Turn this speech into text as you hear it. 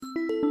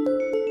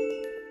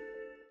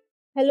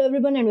Hello,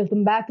 everyone, and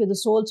welcome back to the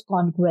Soul's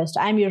Conquest.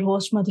 I'm your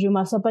host,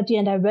 Madhurima Sapati,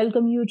 and I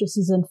welcome you to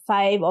season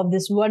 5 of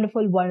this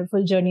wonderful,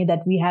 wonderful journey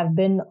that we have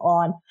been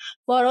on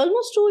for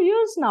almost 2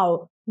 years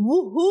now.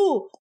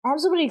 Woohoo! I'm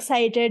super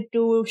excited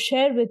to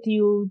share with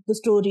you the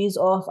stories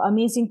of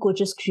amazing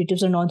coaches,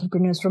 creatives, and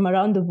entrepreneurs from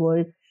around the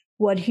world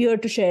who are here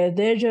to share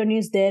their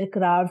journeys, their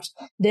crafts,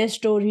 their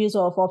stories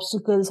of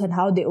obstacles and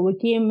how they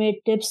overcame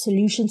it, tips,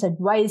 solutions,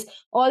 advice,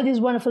 all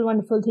these wonderful,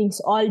 wonderful things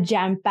all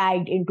jam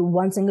packed into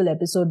one single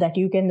episode that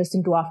you can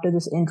listen to after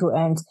this intro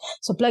ends.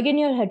 So plug in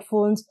your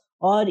headphones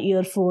or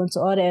earphones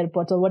or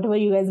AirPods or whatever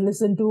you guys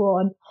listen to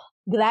on.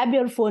 Grab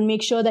your phone,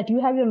 make sure that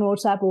you have your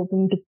notes app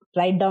open to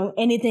write down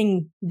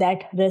anything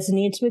that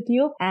resonates with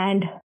you,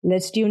 and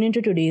let's tune into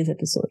today's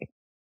episode.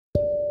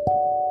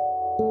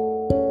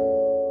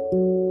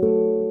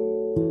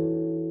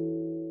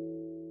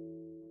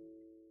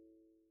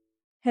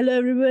 Hello,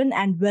 everyone,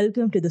 and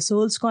welcome to the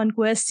Soul's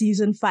Conquest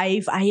Season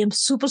 5. I am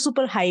super,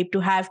 super hyped to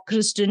have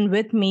Kristen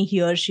with me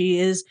here. She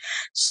is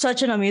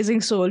such an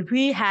amazing soul.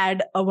 We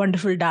had a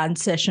wonderful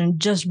dance session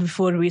just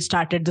before we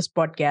started this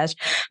podcast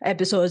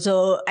episode.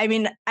 So, I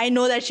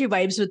know that she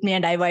vibes with me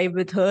and I vibe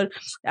with her.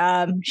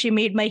 She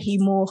made my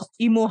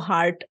emo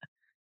heart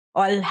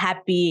all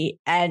happy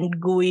and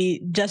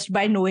gooey just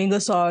by knowing a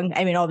song.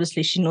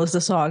 Obviously, she knows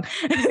the song.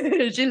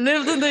 She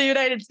lives in the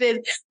United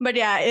States. But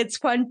yeah, it's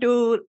fun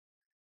to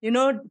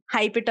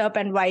hype it up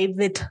and vibe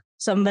with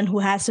someone who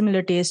has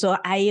similar taste. So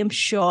I am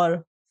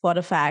sure for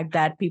a fact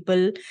that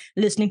people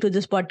listening to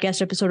this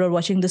podcast episode or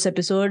watching this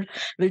episode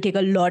will take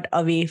a lot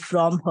away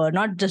from her,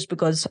 not just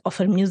because of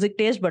her music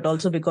taste, but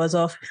also because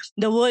of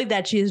the work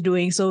that she is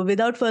doing. So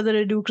without further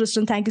ado,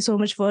 Kristen, thank you so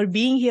much for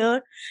being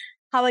here.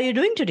 How are you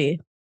doing today?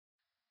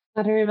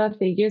 Madhurima,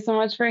 thank you so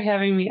much for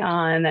having me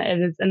on.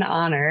 It is an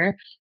honor,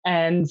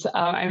 and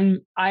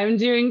I'm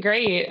doing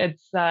great.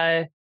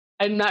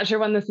 I'm not sure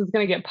when this is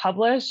going to get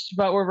published,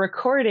 but we're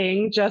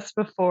recording just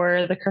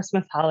before the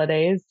Christmas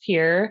holidays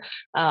here.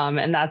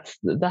 And that's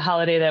the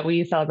holiday that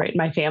we celebrate in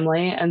my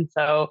family. And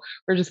so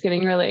we're just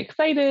getting really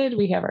excited.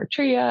 We have our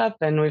tree up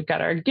and we've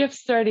got our gifts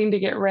starting to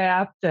get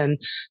wrapped. And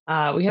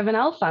we have an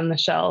elf on the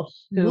shelf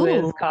who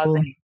is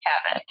causing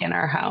havoc in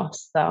our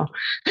house. So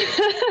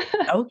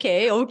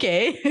okay.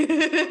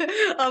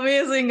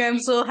 Amazing. I'm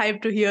so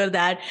hyped to hear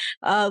that.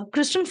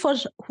 Kristen, for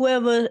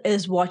whoever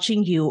is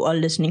watching you or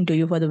listening to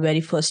you for the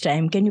very first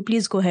time, can you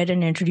please go ahead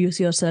and introduce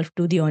yourself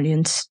to the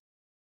audience?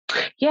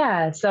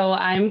 Yeah, so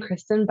I'm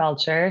Kristen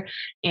Belcher,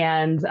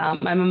 and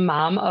I'm a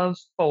mom of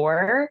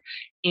 4,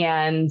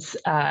 and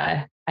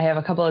I have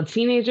a couple of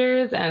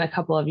teenagers and a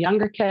couple of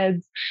younger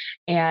kids.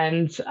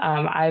 And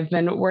I've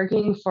been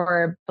working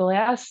for the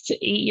last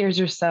 8 years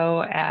or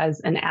so as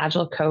an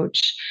agile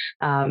coach,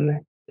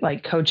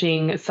 like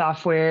coaching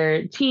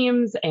software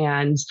teams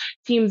and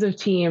teams of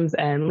teams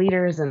and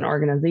leaders and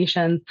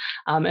organizations.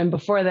 And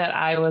before that,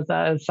 I was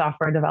a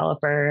software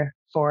developer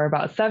for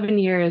about 7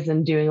 years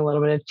and doing a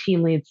little bit of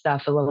team lead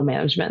stuff, a little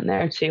management in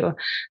there too.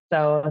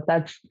 So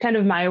that's kind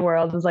of my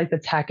world, is like the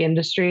tech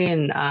industry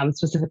and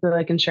specifically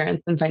like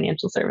insurance and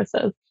financial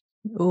services.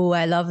 Oh,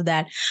 I love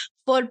that.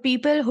 For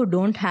people who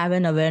don't have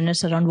an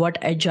awareness around what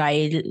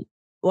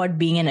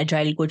being an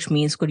agile coach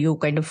means, could you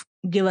kind of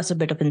give us a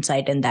bit of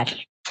insight in that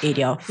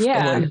area of the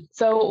world?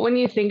 So when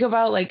you think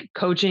about like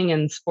coaching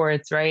in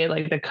sports, right?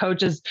 Like the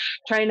coach is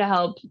trying to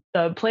help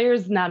the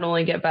players not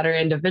only get better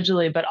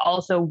individually, but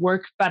also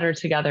work better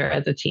together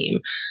as a team.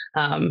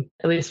 At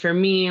least for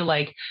me,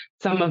 like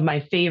some of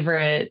my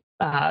favorite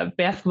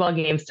basketball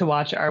games to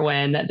watch are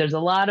when there's a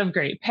lot of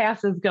great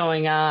passes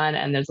going on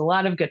and there's a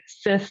lot of good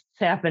assists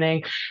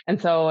happening. And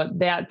so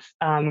that's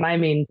my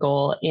main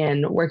goal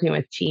in working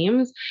with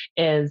teams.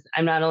 Is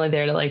I'm not only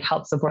there to like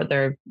help support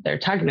their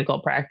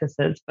technical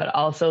practices, but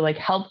also like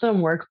help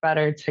them work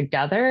better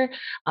together,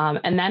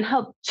 and then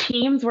help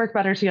teams work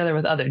better together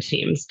with other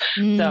teams.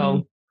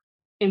 So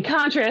in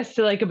contrast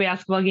to like a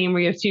basketball game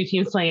where you have 2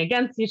 teams playing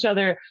against each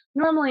other,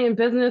 normally in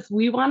business,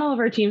 we want all of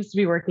our teams to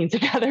be working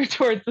together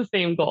towards the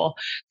same goal.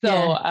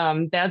 So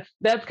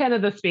that's kind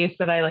of the space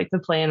that I like to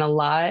play in a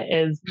lot,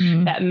 is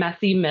that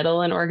messy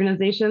middle in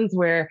organizations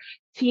where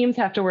teams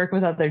have to work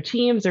with other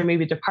teams, or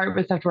maybe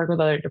departments have to work with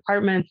other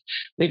departments,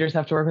 leaders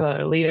have to work with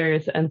other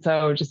leaders. And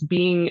so just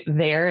being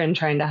there and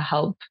trying to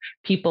help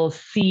people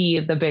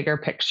see the bigger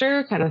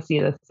picture, kind of see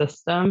the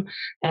system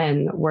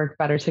and work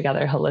better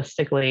together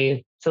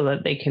holistically so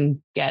that they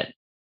can get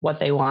what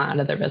they want out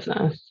of their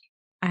business.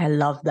 I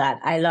love that.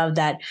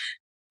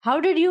 How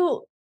did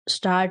you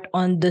start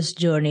on this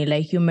journey?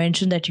 Like you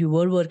mentioned that you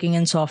were working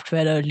in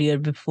software earlier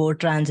before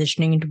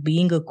transitioning into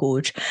being a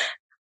coach.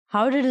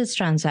 How did this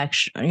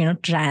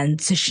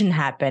transition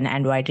happen,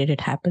 and why did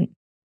it happen?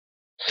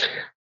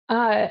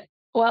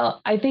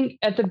 Well, I think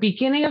at the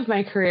beginning of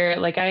my career,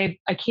 like I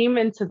came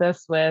into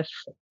this with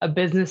a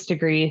business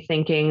degree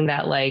thinking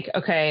that like,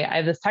 okay, I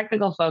have this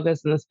technical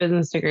focus and this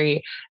business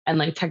degree, and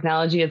like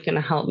technology is going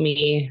to help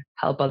me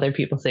help other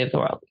people save the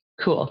world.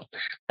 Cool.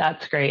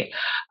 That's great.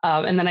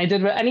 And then I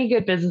did what any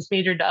good business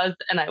major does,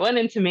 and I went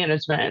into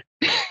management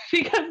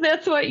because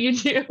that's what you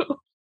do.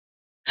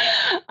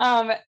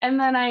 And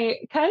then I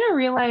kind of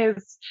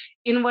realized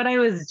in what I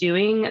was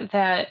doing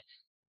that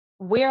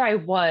where I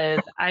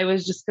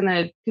was just going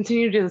to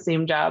continue to do the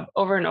same job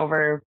over and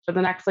over for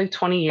the next like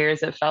 20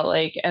 years, it felt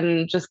like,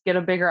 and just get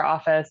a bigger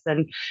office.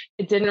 And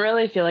it didn't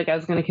really feel like I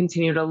was going to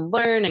continue to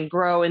learn and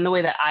grow in the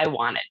way that I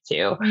wanted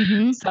to.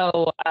 Mm-hmm.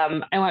 So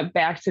I went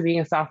back to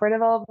being a software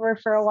developer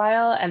for a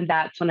while. And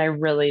that's when I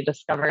really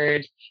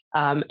discovered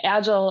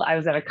Agile. I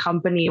was at a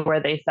company where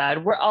they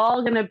said, we're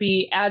all going to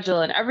be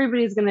Agile and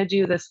everybody's going to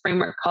do this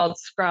framework called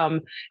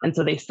Scrum. And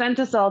so they sent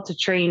us all to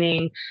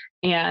training.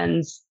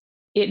 And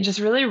it just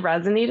really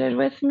resonated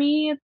with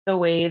me the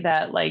way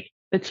that like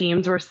the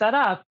teams were set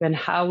up and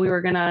how we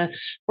were going to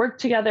work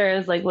together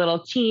as like little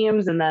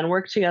teams and then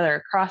work together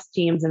across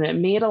teams. And it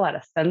made a lot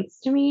of sense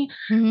to me.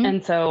 Mm-hmm.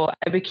 And so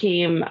I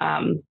became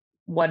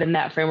what in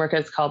that framework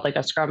is called like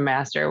a scrum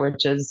master,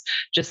 which is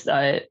just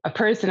a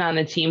person on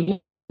the team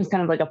who's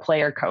kind of like a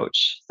player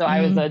coach. So I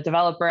was a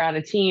developer on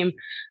a team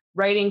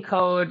writing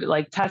code,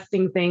 like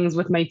testing things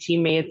with my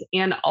teammates,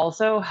 and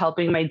also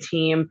helping my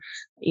team,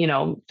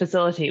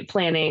 facilitate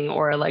planning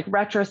or like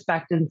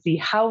retrospect and see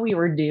how we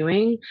were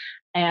doing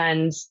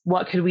and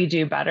what could we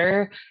do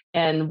better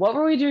and what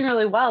were we doing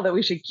really well that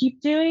we should keep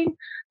doing,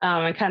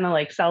 and kind of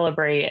like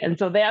celebrate. And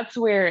so that's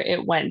where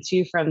it went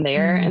to from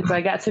there. And so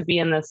I got to be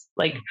in this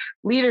like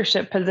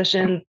leadership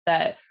position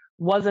that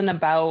wasn't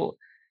about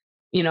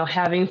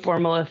having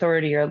formal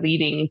authority or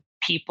leading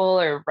people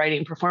or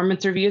writing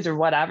performance reviews or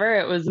whatever.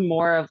 It was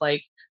more of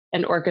like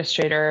an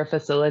orchestrator,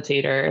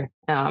 facilitator.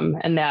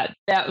 And that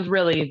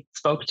really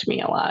spoke to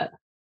me a lot.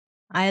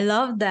 I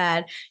love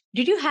that.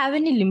 Did you have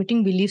any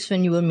limiting beliefs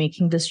when you were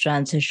making this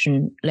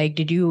transition? Like,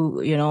 did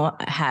you,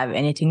 have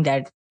anything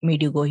that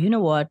made you go, you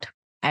know what?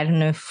 I don't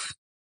know if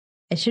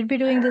I should be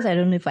doing this. I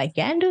don't know if I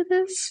can do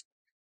this.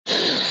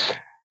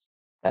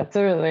 That's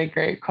a really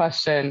great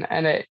question.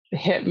 And it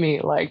hit me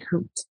like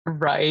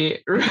right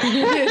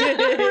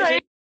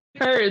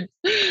hurts.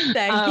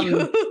 Thank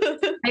you.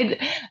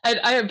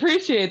 I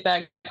appreciate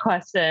that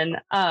question.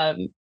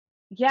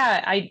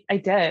 Yeah, I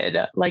did.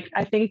 Like,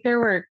 I think there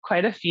were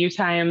quite a few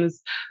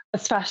times,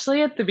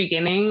 especially at the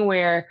beginning,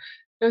 where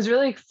it was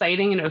really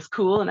exciting and it was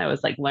cool and I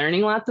was like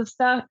learning lots of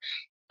stuff.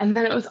 And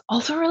then it was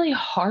also really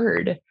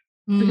hard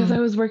because I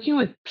was working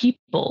with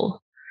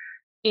people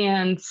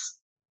and,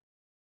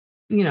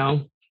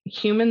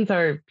 humans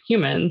are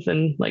humans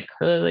and like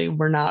clearly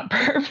we're not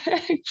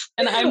perfect.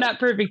 And I'm not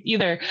perfect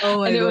either. Oh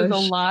my And it was a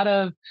gosh. lot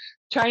of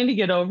trying to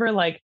get over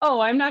like,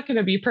 oh, I'm not going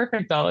to be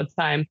perfect all the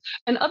time.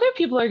 And other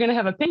people are going to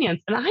have opinions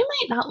and I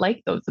might not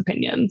like those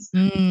opinions,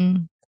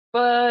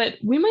 but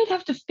we might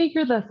have to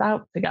figure this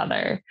out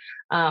together.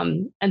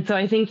 And so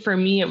I think for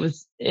me, it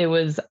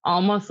was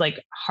almost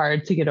like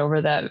hard to get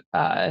over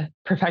that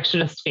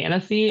perfectionist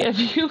fantasy,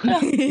 if you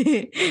will.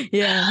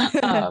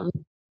 Yeah.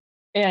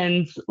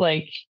 And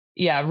like,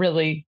 yeah,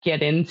 really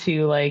get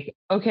into like,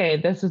 okay,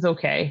 this is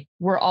okay.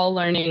 We're all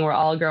learning, we're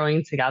all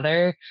growing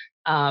together.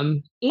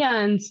 And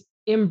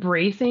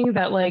embracing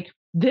that like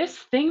this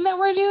thing that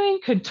we're doing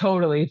could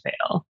totally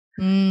fail.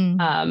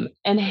 And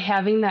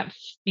having that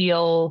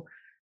feel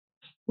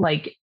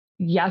like,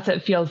 yes,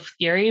 it feels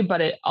scary, but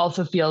it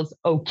also feels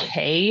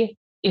okay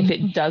if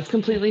it does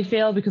completely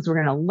fail because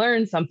we're going to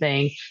learn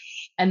something.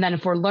 And then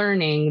if we're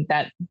learning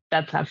that's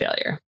not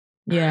failure.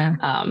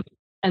 Yeah.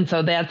 And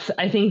so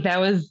I think that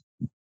was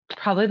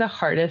probably the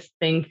hardest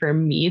thing for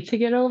me to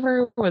get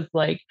over was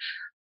like,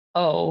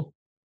 oh,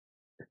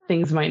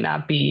 things might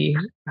not be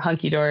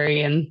hunky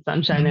dory and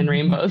sunshine and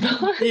rainbows.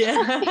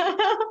 Yeah.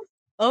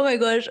 Oh my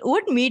gosh.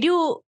 What made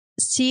you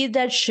see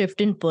that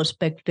shift in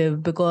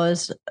perspective?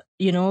 Because,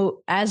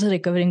 as a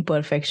recovering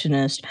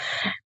perfectionist,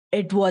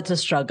 it was a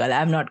struggle.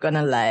 I'm not going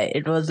to lie.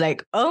 It was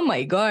like, oh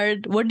my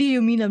God, what do you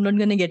mean I'm not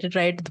going to get it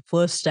right the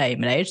first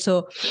time? Right.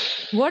 So,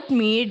 what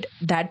made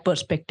that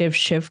perspective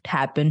shift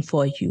happen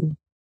for you?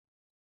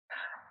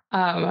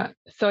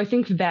 So I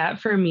think that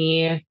for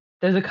me,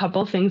 there's a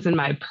couple things in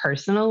my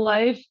personal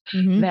life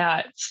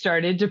that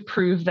started to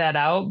prove that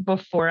out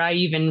before I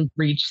even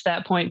reached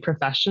that point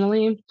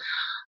professionally.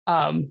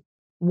 One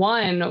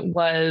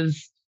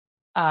was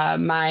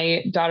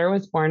my daughter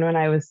was born when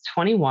I was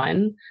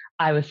 21.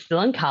 I was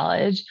still in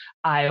college.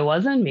 I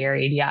wasn't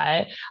married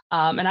yet.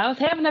 And I was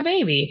having a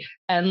baby.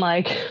 And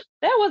like,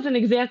 that wasn't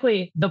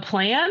exactly the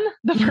plan,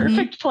 the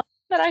perfect plan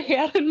that I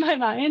had in my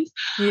mind.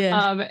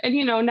 Yeah.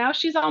 And now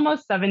she's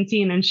almost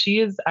 17 and she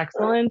is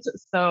excellent.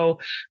 So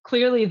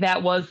clearly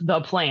that was the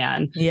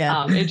plan.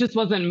 Yeah. It just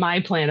wasn't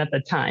my plan at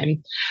the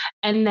time.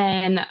 And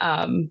then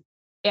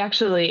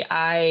actually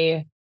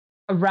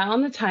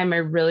around the time I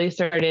really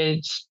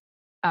started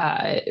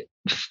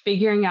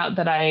figuring out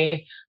that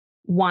I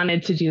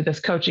wanted to do this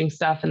coaching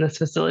stuff and this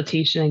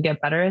facilitation and get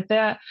better at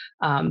that,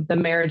 the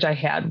marriage I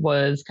had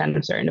was kind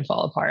of starting to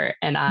fall apart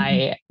and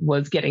I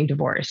was getting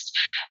divorced.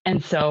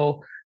 And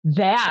so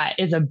that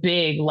is a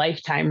big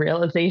lifetime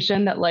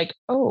realization that like,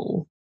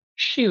 oh,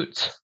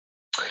 shoot,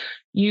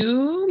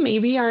 you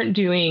maybe aren't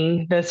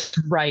doing this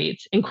right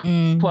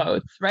in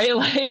quotes, right?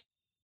 Like,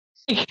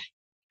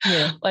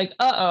 Yeah. like,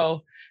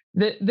 uh-oh,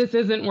 this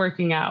isn't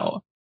working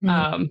out.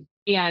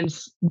 And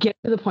get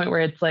to the point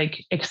where it's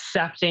like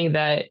accepting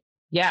that,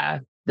 yeah,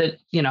 that,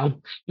 you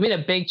made a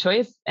big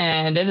choice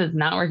and it is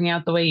not working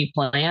out the way you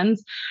planned.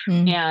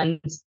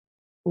 And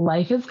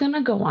life is going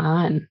to go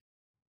on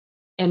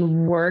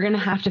and we're going to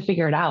have to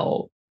figure it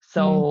out.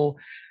 So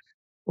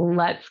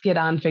let's get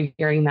on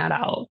figuring that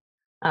out.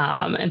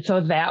 And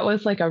so that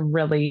was like a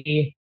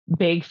really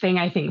big thing,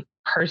 I think,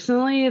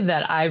 personally,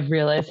 that I've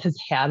realized has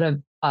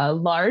had a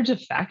large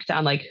effect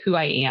on like who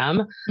I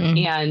am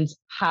and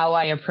how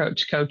I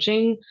approach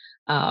coaching.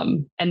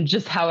 And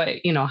just how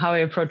I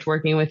approach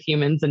working with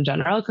humans in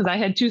general, because I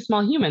had 2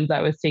 small humans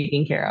I was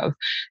taking care of,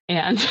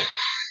 and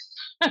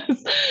I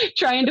was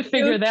trying to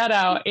figure that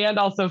out and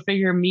also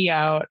figure me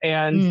out.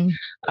 And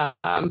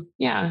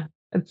yeah,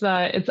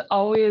 it's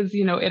always,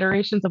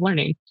 iterations of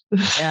learning.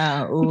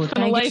 Yeah. Oh, it's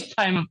been a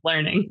lifetime of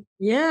learning.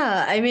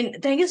 Yeah. I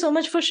mean, thank you so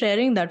much for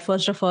sharing that.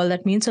 First of all,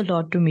 that means a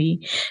lot to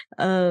me.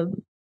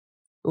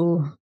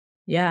 Oh,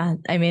 yeah.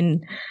 I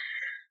mean,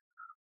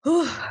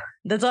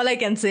 that's all I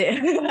can say.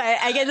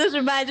 I can just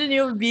imagine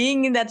you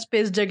being in that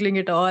space, juggling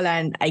it all,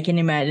 and I can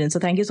imagine. So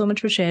thank you so much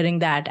for sharing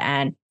that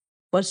and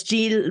for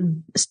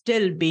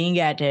still being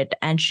at it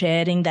and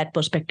sharing that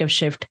perspective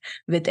shift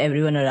with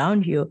everyone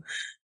around you.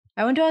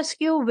 I want to ask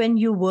you, when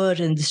you were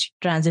in this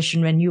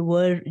transition, when you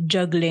were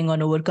juggling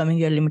on overcoming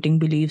your limiting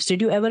beliefs,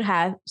 did you ever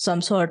have some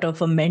sort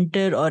of a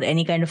mentor or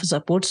any kind of a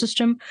support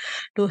system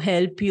to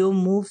help you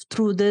move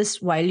through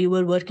this while you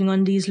were working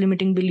on these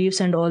limiting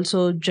beliefs and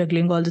also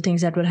juggling all the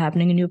things that were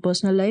happening in your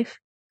personal life?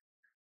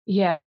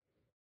 Yeah.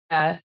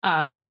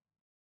 I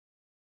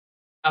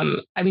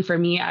mean, for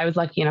me, I was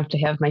lucky enough to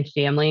have my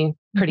family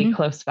pretty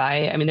close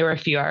by. I mean, there were a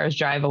few hours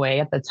drive away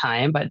at the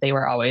time, but they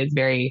were always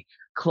very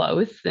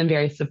close and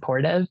very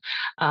supportive.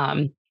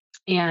 And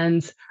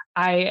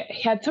I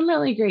had some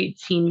really great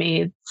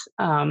teammates.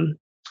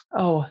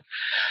 Oh,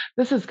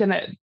 this is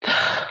gonna,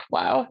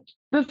 wow,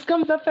 this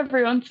comes up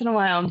every once in a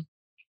while.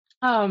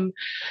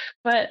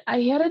 But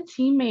I had a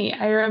teammate.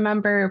 I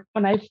remember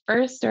when I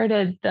first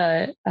started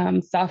the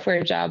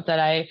software job that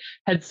I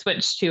had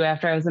switched to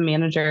after I was a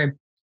manager.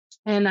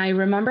 And I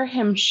remember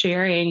him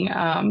sharing,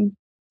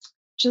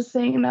 just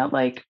saying that,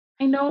 like,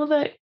 I know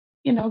that,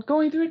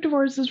 going through a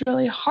divorce is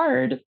really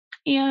hard.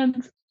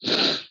 And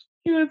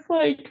he was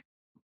like,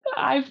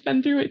 I've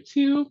been through it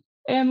too.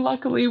 And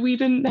luckily we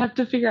didn't have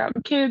to figure out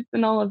kids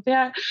and all of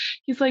that.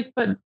 He's like,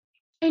 but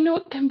I know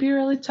it can be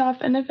really tough.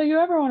 And if you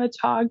ever want to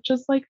talk,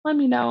 just like, let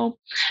me know.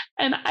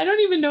 And I don't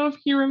even know if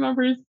he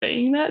remembers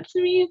saying that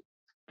to me,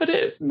 but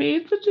it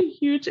made such a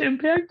huge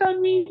impact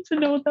on me to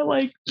know that,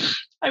 like,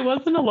 I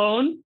wasn't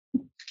alone,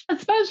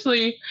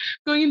 especially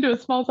going into a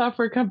small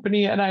software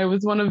company. And I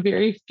was one of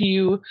very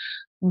few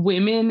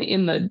women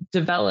in the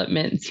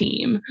development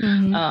team.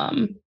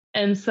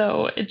 And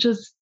so it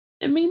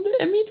made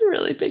a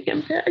really big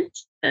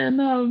impact.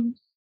 And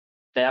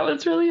that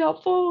was really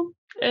helpful.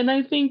 And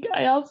I think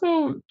I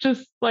also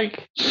just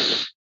like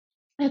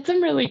had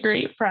some really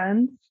great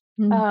friends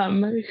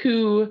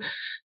who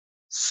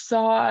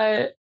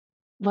saw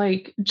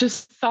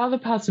saw the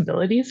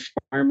possibilities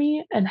for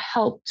me and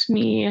helped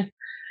me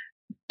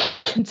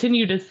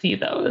continue to see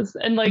those.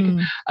 And like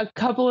a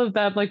couple of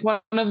them, like one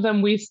of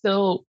them, we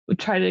still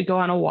try to go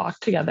on a walk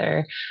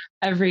together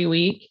every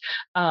week.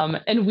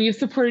 And we've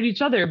supported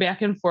each other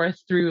back and forth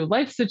through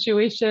life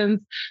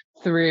situations,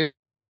 through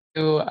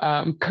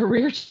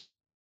career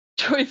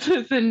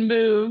choices and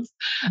moves.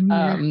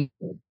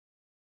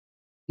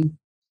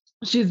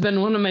 She's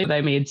been one of my that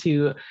I made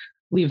to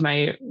leave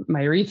my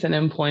recent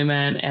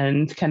employment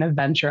and kind of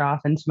venture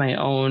off into my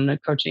own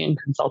coaching and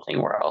consulting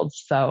world.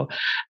 So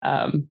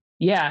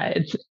yeah,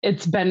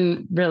 it's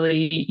been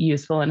really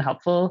useful and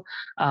helpful.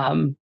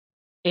 And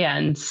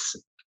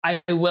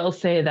I will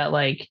say that,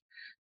 like,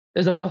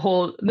 there's the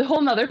whole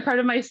nother part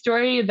of my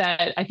story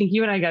that I think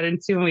you and I got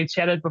into when we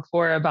chatted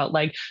before about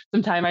like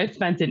some time I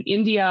spent in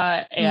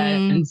India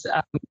and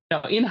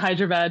in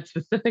Hyderabad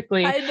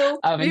specifically. I know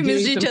we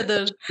missed each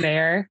other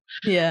there.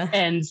 Yeah.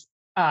 And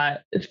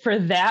for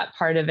that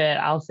part of it,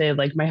 I'll say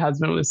like my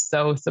husband was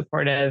so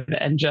supportive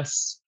and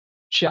just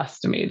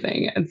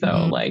amazing. And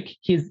so like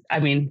he's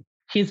been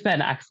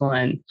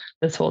excellent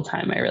this whole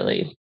time. I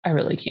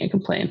really can't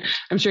complain.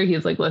 I'm sure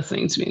he's like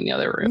listening to me in the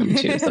other room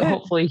too. So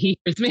hopefully he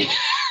hears me.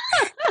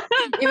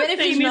 Even if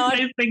he's not,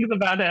 nice things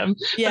about him,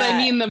 but I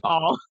mean them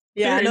all.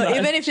 Yeah, no, much.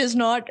 Even if he's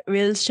not,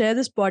 we'll share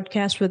this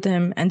podcast with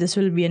him and this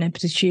will be an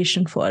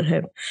appreciation for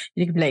him.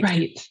 You can be like,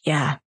 right.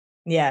 Yeah.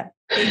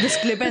 Take this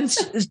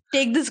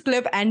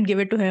clip and give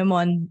it to him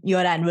on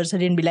your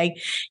anniversary and be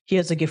like,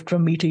 here's a gift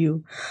from me to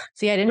you.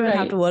 See, I didn't even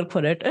have to work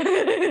for it.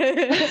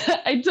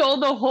 I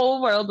told the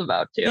whole world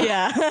about you.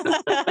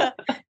 Yeah.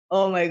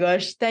 Oh my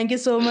gosh. Thank you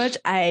so much.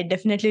 I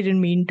definitely didn't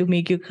mean to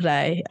make you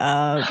cry.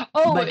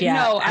 But yeah,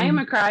 no, I am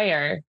a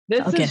crier.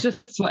 This is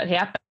just what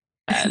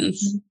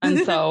happens. And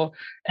so,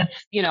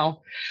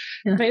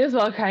 might as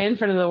well cry in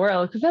front of the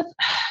world, because that's,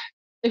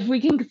 if we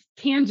can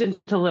tangent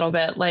a little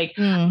bit, like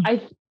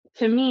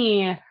to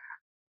me,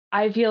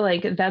 I feel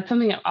like that's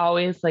something I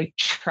always like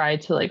try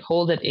to like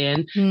hold it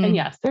in. And Mm,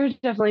 yes, there's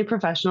definitely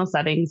professional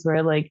settings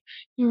where like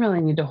you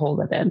really need to hold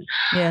it in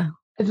yeah.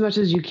 as much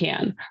as you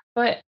can.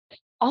 But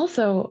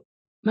also,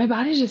 my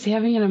body's just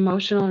having an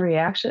emotional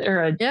reaction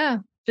or a Yeah.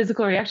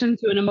 physical reaction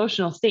to an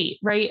emotional state,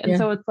 right? And Yeah.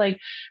 so it's like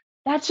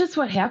that's just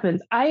what happens.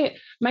 My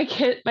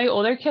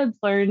older kids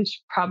learned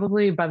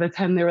probably by the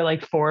time they were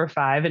like 4 or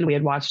 5, and we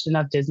had watched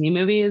enough Disney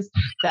movies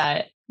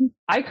that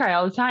I cry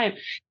all the time.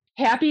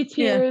 Happy Yeah.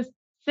 tears,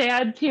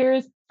 sad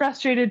tears,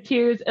 frustrated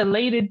tears,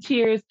 elated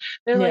tears.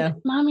 They're like, Yeah.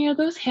 "Mommy, are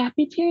those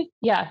happy tears?"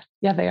 Yeah,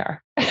 yeah, they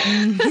are.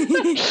 Mm.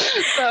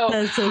 So,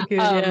 That's so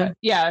cute. Yeah.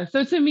 yeah.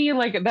 So to me,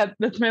 like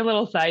that's my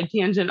little side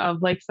tangent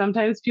of like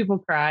sometimes people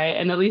cry,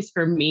 and at least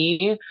for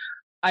me,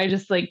 I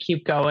just like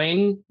keep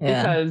going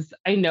Yeah. because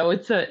I know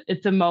it's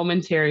a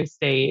momentary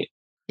state,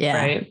 Yeah.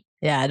 right?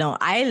 Yeah, no,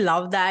 I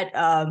love that.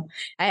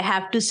 I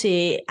have to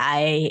say,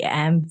 I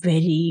am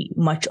very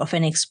much of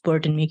an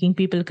expert in making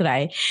people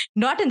cry.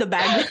 Not in the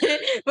bad way,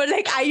 but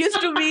like I used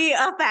to be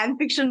a fan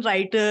fiction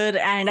writer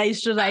and I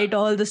used to write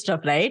all the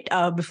stuff, right?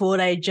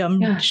 Before I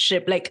jumped Yeah.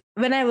 ship. Like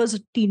when I was a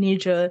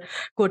teenager,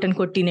 quote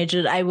unquote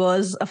teenager, I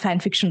was a fan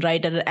fiction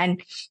writer.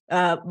 And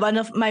one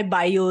of my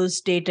bios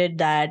stated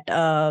that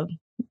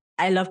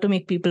I love to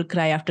make people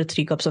cry after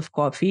 3 cups of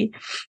coffee.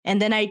 And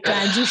then I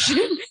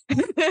transitioned.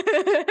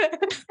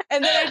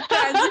 And then I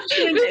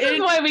transitioned This is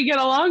in. why we get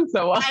along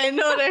so well. I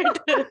know,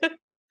 right?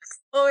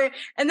 Oh, wait.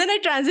 And then I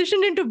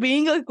transitioned into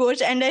being a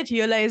coach, and I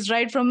realized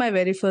right from my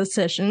very first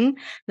session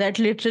that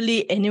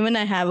literally anyone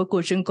I have a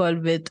coaching call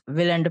with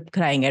will end up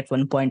crying at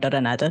one point or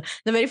another.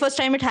 The very first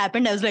time it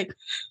happened, I was like,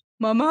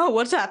 Mama,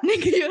 what's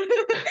happening here?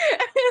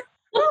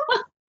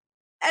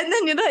 And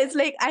then, it's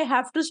like I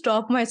have to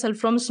stop myself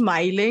from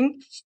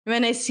smiling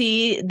when I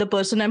see the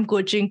person I'm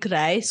coaching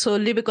cry,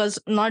 solely because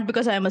not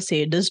because I'm a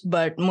sadist,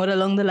 but more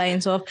along the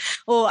lines of,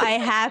 oh, I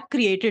have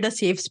created a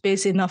safe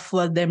space enough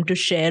for them to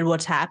share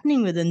what's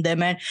happening within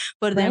them and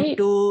for them Right.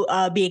 to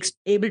be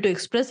able to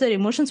express their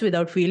emotions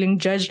without feeling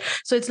judged.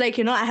 So it's like,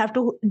 I have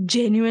to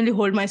genuinely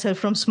hold myself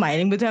from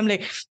smiling with them. I'm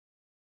like,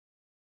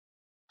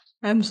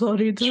 I'm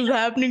sorry this is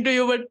happening to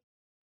you, but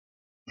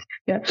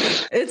yeah,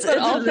 But it's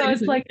also it's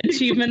amazing. like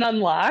achievement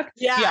unlocked.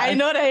 Yeah, I Yes.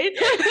 know, right?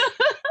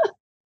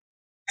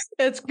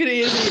 It's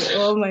crazy.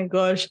 Oh my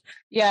gosh.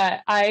 Yeah.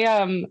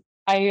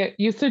 I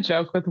used to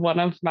joke with one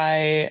of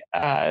my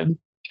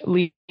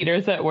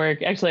leaders at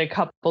work, actually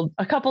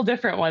a couple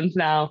different ones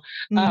now.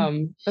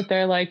 Mm. But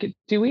they're like,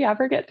 do we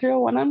ever get through a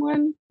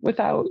one-on-one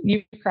without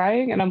you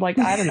crying? And I'm like,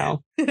 I don't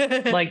know.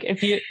 Like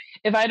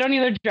if I don't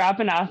either drop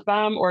an F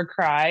bomb or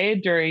cry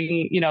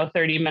during,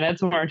 30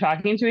 minutes when we're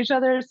talking to each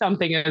other,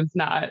 something is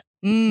not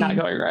Mm.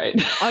 going right.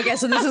 Okay,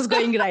 so this is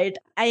going right.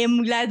 I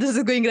am glad this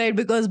is going right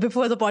because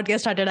before the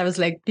podcast started, I was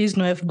like, please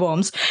no F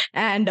bombs.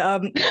 And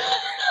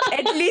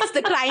at least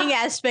the crying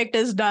aspect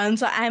is done.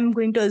 So I'm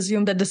going to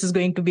assume that this is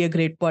going to be a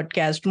great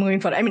podcast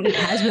moving forward. I mean, it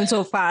has been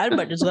so far,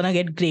 but it's going to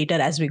get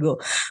greater as we go.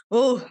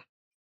 Oh,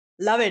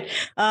 love it.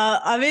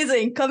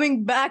 Amazing.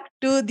 Coming back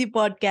to the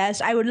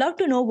podcast, I would love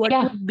to know what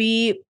Yeah. would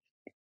be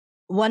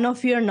one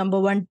of your number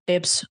one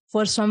tips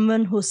for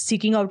someone who's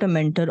seeking out a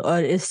mentor or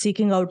is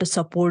seeking out a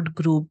support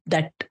group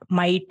that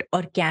might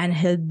or can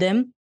help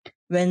them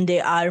when they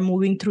are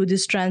moving through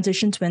these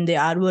transitions, when they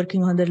are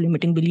working on their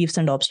limiting beliefs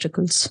and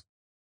obstacles?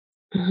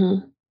 hmm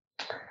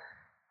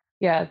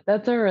Yeah,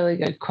 that's a really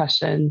good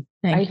question.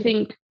 I Thank you.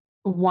 think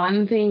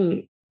one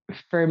thing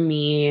for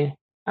me,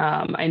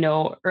 I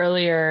know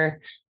earlier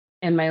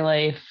in my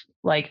life,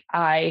 like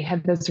I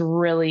had this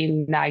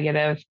really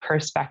negative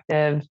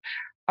perspective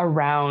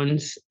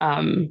around,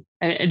 and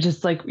it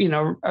just like,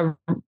 a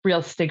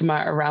real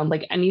stigma around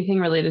like anything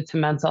related to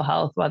mental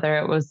health, whether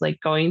it was like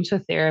going to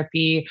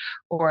therapy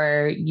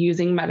or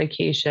using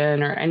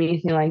medication or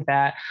anything like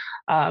that.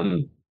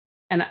 Um,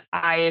 and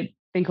I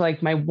think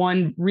like my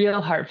one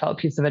real heartfelt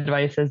piece of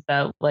advice is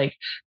that like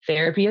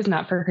therapy is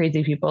not for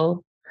crazy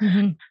people.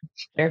 Mhm.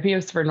 Therapy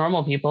is for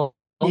normal people.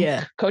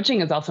 Yeah,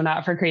 Coaching is also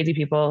not for crazy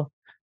people.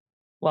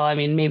 Well, I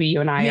mean, maybe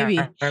you and I maybe.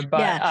 are, but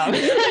Yeah.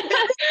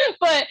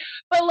 but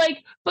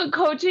but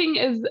coaching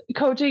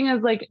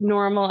is like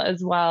normal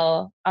as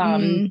well.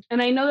 Mm,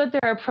 And I know that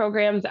there are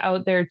programs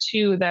out there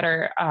too that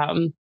are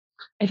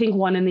I think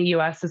one in the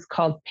US is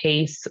called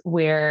PACE,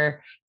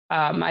 where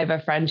I have a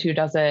friend who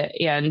does it,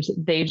 and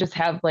they just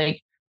have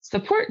like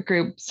support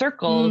group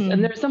circles, and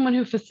mm, there's someone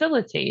who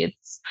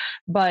facilitates,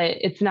 but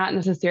it's not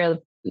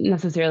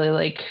necessarily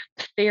like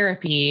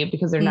therapy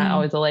because they're not mm,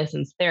 always a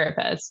licensed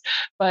therapist.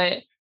 But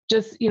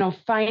just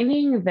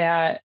finding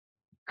that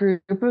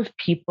group of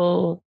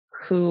people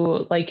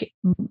who like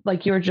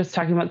you were just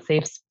talking about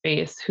safe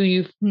space, who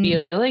you mm,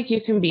 feel like you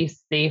can be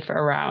safe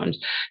around,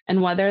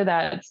 and whether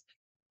that's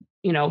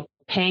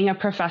paying a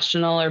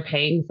professional or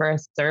paying for a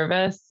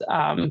service,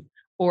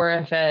 or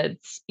if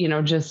it's,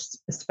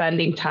 just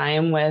spending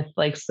time with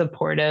like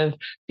supportive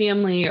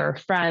family or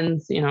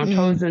friends, mm.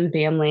 chosen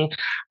family.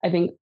 I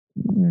think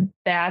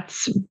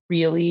that's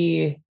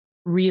really,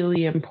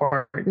 really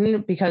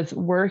important because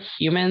we're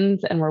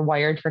humans and we're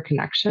wired for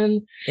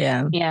connection.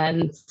 Yeah.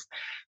 And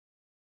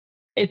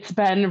it's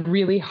been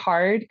really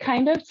hard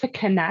kind of to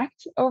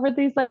connect over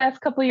these last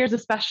couple of years,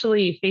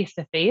 especially face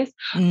to face.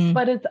 Mm.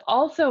 But it's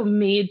also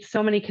made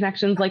so many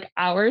connections like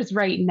ours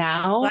right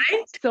now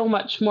Right? so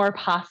much more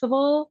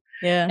possible.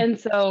 Yeah. And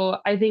so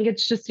I think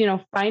it's just,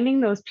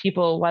 finding those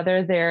people,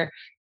 whether they're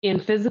in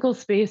physical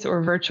space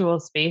or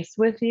virtual space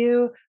with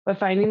you, but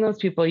finding those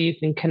people you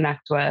can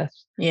connect with.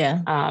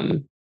 Yeah.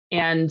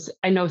 And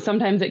I know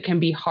sometimes it can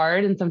be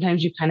hard and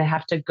sometimes you kind of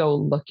have to go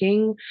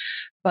looking,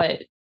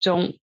 but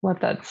don't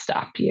let that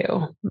stop you.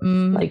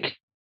 Mm. Like,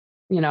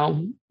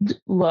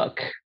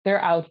 look,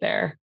 they're out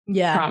there.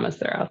 Yeah. Promise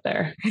they're out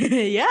there.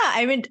 Yeah,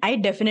 I mean, I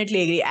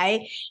definitely agree.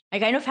 I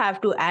kind of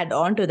have to add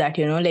on to that,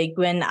 like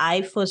when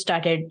I first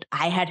started,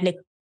 I had like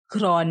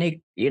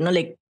chronic,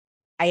 like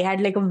I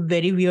had like a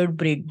very weird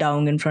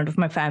breakdown in front of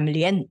my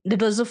family. And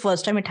that was the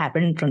first time it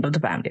happened in front of the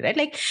family, right?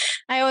 Like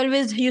I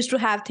always used to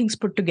have things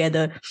put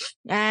together.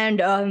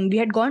 And we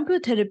had gone to a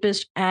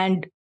therapist,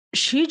 and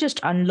she just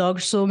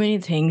unlocked so many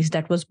things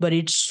that was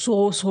buried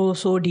so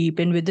deep.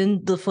 And within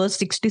the first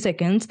 60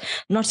 seconds,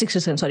 not 60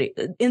 seconds, sorry,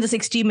 in the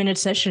 60-minute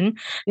session,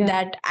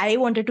 that I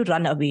wanted to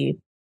run away.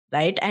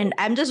 Right. And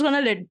I'm just going to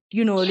let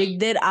you know, like,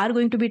 there are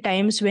going to be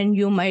times when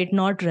you might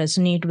not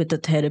resonate with the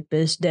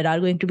therapist. There are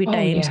going to be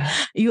times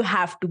you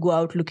have to go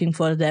out looking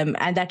for them.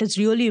 And that is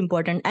really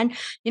important. And,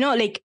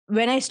 like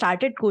when I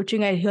started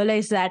coaching, I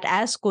realized that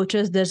as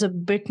coaches, there's a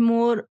bit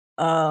more,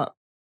 correct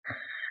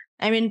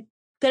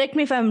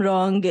me if I'm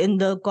wrong in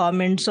the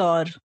comments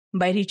or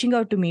by reaching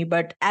out to me,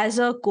 but as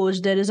a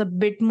coach, there is a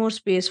bit more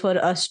space for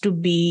us to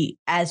be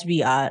as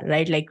we are,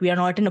 right? Like we are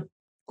not in a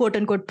quote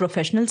unquote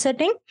professional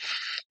setting,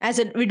 as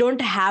in we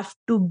don't have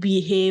to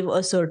behave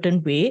a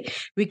certain way.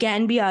 We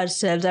can be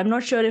ourselves. I'm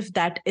not sure if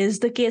that is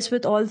the case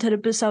with all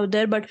therapists out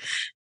there, but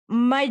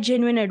my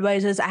genuine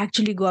advice is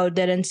actually go out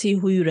there and see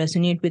who you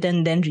resonate with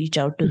and then reach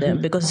out to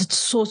them, because it's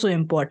so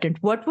important.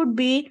 What would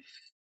be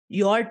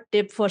your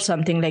tip for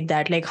something like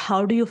that? Like,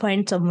 how do you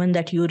find someone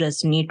that you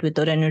resonate with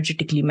or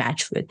energetically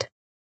match with?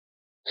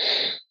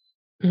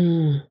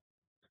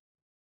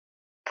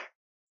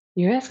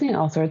 You're asking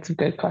all sorts of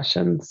good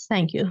questions.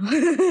 Thank you.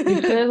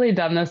 You've clearly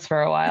done this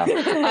for a while.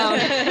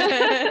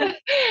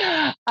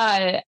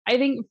 I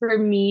think for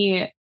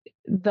me,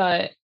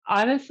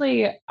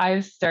 honestly,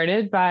 I've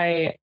started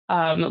by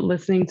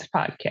listening to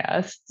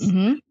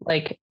podcasts,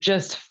 like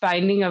just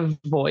finding a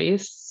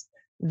voice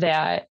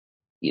that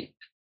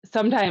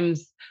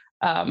sometimes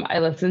I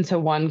listen to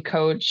one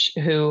coach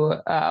who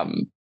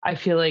I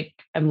feel like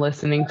I'm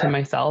listening to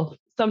myself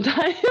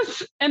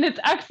sometimes. And it's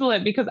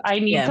excellent because I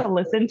need to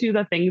listen to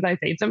the things I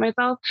say to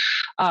myself.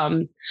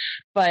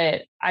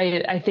 But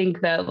I think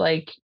that,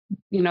 like,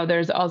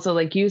 there's also,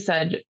 like you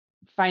said,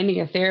 finding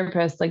a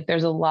therapist, like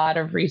there's a lot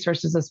of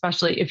resources,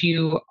 especially if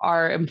you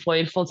are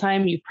employed full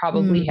time, you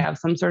probably have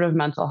some sort of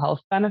mental health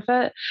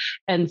benefit.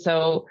 And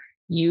so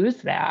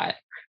use that,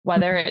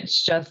 whether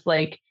it's just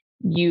like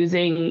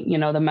using,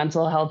 the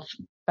mental health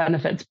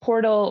benefits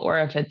portal, or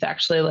if it's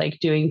actually like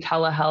doing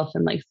telehealth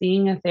and like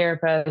seeing a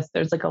therapist.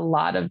 There's like a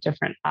lot of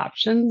different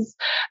options.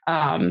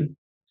 And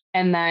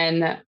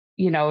then,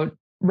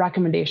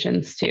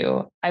 recommendations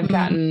too. I've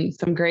gotten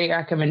some great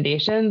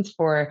recommendations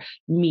for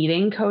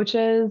meeting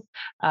coaches,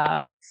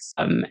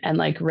 and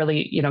like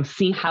really,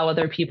 seeing how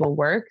other people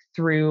work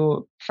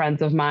through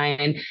friends of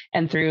mine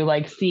and through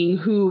like seeing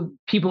who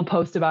people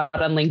post about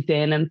on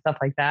LinkedIn and stuff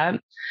like that.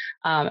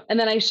 And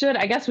then I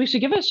guess we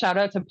should give a shout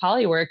out to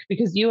Polywork,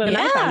 because you and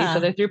I found each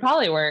other through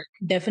Polywork.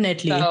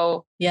 Definitely.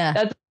 So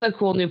that's a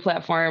cool new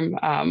platform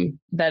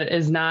that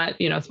is not,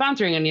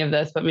 sponsoring any of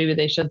this, but maybe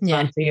they should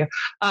sponsor you.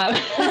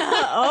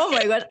 Oh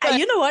my God.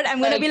 You know what? I'm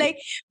going to be like,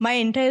 my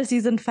entire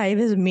season 5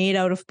 is made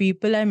out of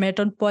people I met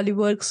on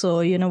Polywork.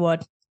 So you know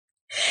what?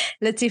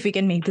 Let's see if we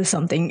can make this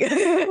something.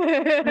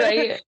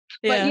 Right.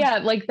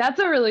 But like that's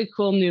a really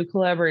cool new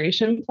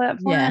collaboration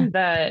platform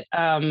that,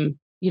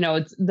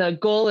 it's the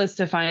goal is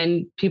to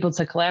find people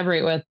to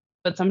collaborate with.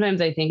 But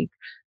sometimes I think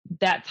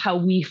that's how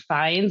we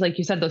find, like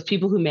you said, those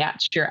people who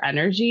match your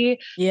energy,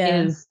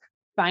 is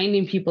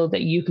finding people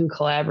that you can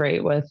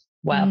collaborate with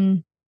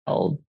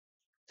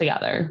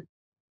together.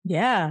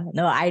 Yeah,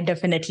 no, I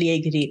definitely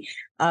agree.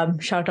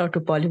 Shout out to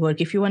Polywork.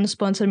 If you want to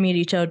sponsor me,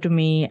 reach out to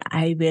me.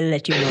 I will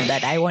let you know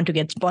that I want to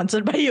get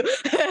sponsored by you.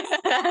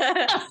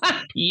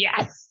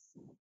 Yes.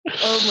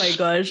 Oh my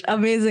gosh.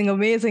 Amazing,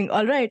 amazing.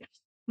 All right.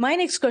 My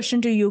next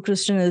question to you,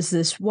 Kristen, is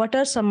this. What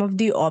are some of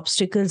the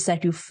obstacles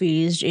that you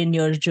faced in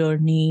your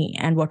journey,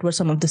 and what were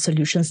some of the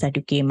solutions that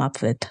you came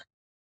up with?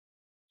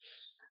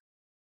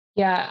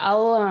 Yeah,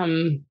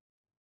 I'll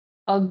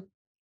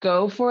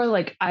go for,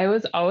 like, I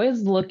was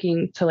always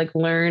looking to like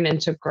learn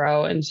and to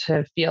grow and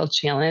to feel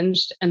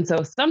challenged. And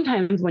so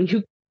sometimes when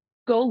you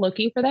go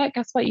looking for that,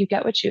 guess what? You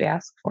get what you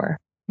ask for.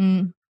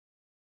 And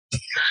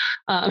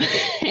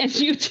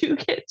you do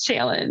get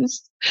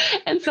challenged.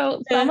 And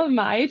so some of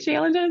my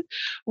challenges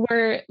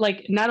were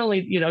like, not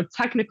only,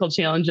 technical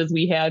challenges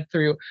we had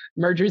through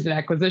mergers and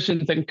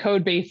acquisitions and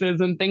code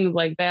bases and things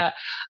like that.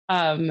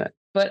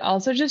 but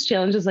also just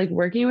challenges like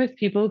working with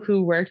people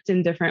who worked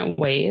in different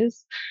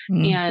ways.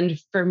 Mm. And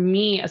for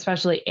me,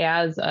 especially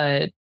as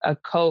a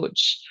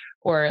coach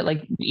or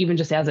like even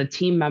just as a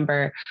team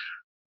member,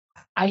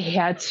 I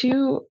had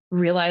to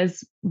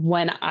realize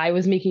when I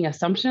was making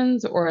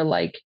assumptions or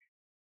like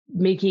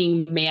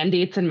making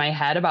mandates in my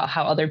head about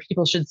how other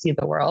people should see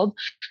the world.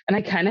 And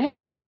I kind of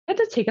had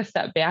to take a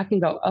step back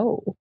and go,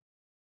 oh,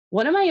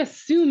 what am I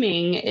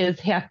assuming is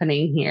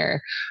happening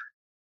here?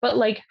 But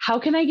like, how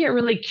can I get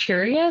really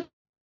curious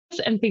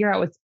and figure out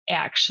what's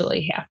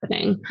actually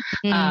happening?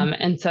 Mm.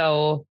 And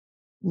so,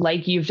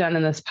 like you've done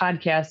in this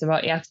podcast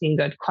about asking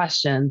good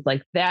questions,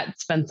 like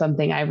that's been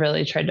something I've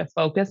really tried to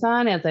focus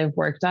on as I've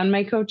worked on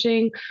my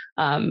coaching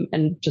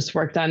and just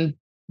worked on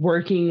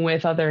working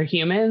with other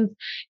humans,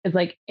 is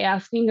like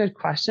asking good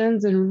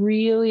questions and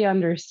really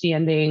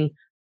understanding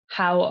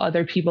how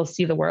other people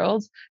see the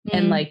world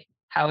and Mm. like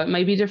how it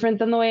might be different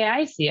than the way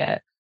I see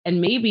it.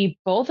 And maybe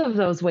both of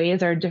those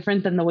ways are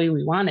different than the way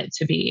we want it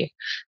to be.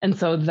 And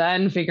so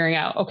then figuring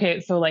out,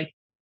 okay, so like,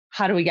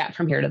 how do we get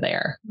from here to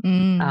there?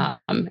 Mm.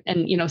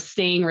 And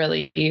staying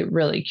really,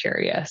 really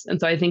curious.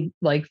 And so I think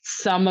like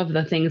some of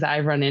the things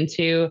I run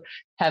into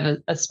have,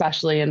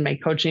 especially in my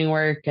coaching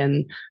work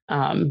and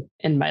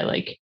in my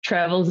like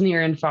travels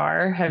near and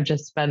far, have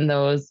just been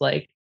those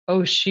like,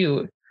 oh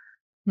shoot,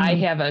 I Mm.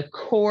 have a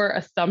core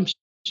assumption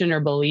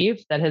or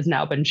belief that has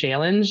now been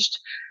challenged,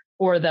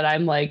 or that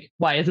I'm like,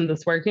 why isn't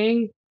this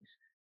working?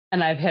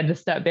 And I've had to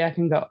step back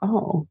and go,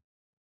 oh,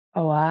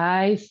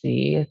 I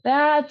see.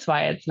 That's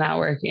why it's not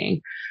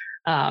working.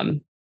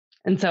 Um,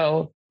 and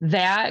so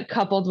that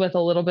coupled with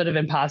a little bit of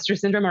imposter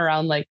syndrome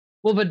around like,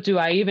 well, but do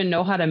I even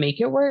know how to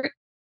make it work?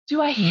 Do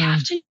I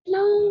have Mm. to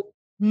know?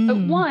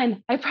 Mm.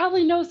 One, I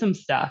probably know some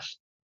stuff.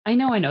 I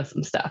know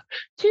some stuff.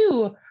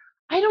 Two,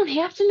 I don't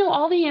have to know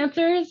all the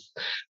answers,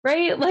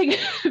 right? Like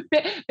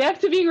back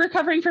to being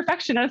recovering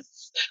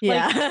perfectionists.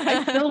 Like I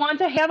Yeah. still want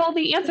to have all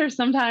the answers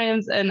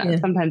sometimes, and Yeah.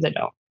 sometimes I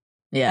don't,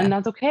 and Yeah.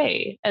 that's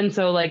okay. And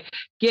so like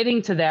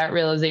getting to that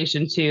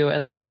realization too,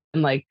 and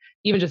like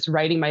even just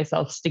writing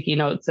myself sticky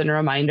notes and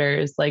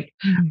reminders, like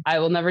Mm. I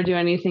will never do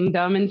anything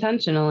dumb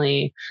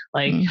intentionally,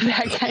 like Mm.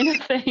 that kind of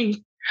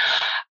thing.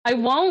 I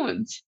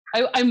won't.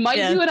 I might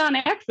Yeah. do it on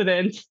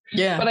accident, but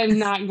Yeah. I'm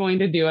not going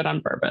to do it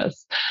on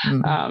purpose.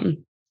 Mm.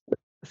 Um,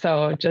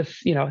 so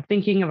just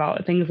thinking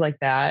about things like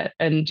that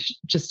and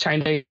just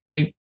trying to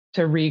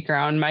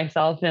reground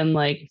myself and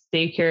like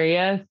stay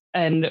curious,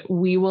 and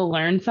we will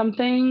learn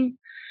something.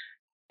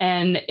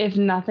 And if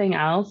nothing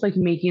else, like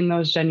making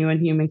those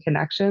genuine human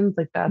connections,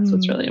 like that's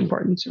what's Mm. really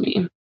important to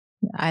me.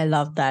 I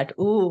love that.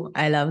 Ooh,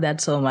 I love that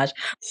so much.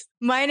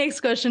 My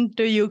next question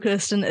to you,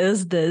 Kristen,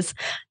 is this.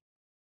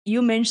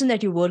 You mentioned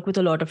that you work with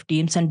a lot of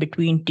teams and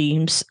between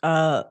teams.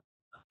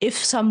 If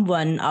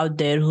someone out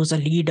there who's a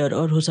leader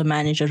or who's a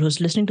manager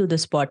who's listening to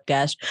this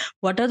podcast,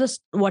 what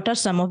are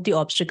some of the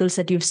obstacles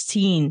that you've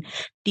seen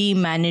team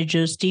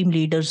managers, team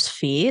leaders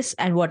face,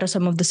 and what are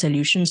some of the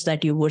solutions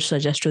that you would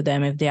suggest to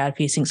them if they are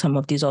facing some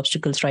of these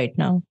obstacles right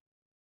now?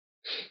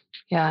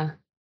 Yeah.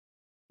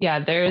 Yeah,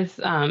 there's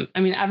I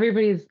mean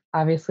everybody's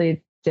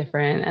obviously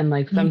different, and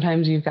like Mm.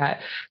 sometimes you've got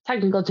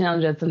technical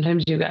challenges,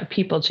 sometimes you've got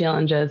people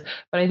challenges,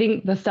 but I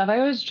think the stuff I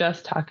was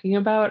just talking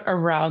about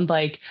around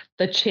like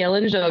the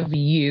challenge of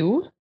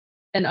you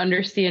and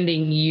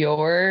understanding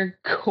your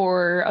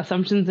core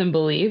assumptions and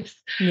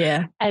beliefs,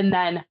 Yeah. and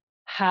then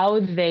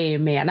how they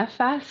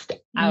manifest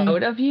Mm.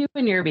 out of you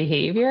and your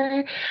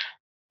behavior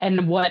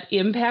and what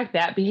impact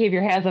that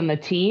behavior has on the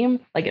team.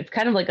 Like it's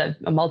kind of like a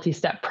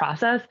multi-step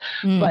process,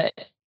 Mm.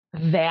 but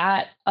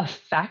that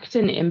effect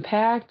and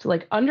impact,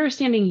 like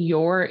understanding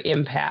your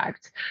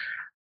impact,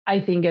 I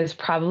think is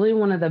probably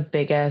one of the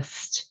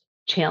biggest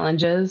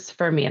challenges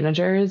for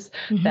managers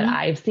that Mm-hmm.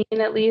 I've seen,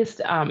 at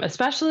least,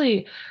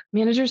 especially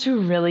managers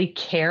who really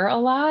care a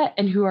lot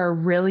and who are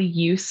really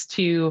used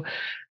to,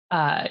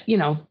 uh, you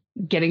know,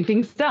 getting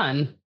things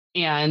done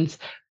and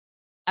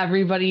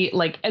everybody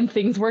like and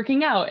things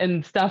working out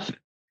and stuff,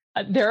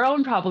 their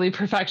own probably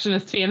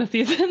perfectionist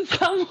fantasies in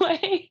some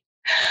way.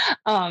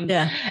 um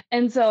Yeah.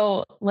 and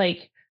so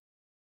like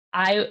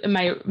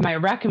my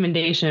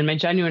recommendation, my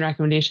genuine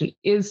recommendation,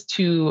 is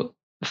to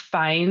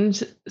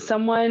find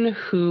someone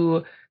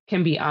who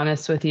can be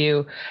honest with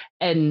you,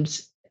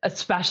 and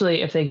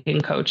especially if they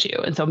can coach you.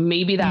 And so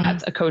maybe Mm.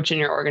 that's a coach in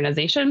your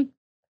organization,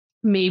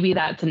 maybe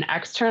that's an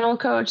external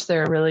coach.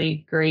 There are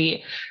really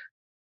great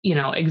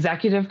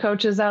executive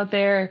coaches out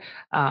there,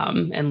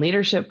 and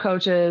leadership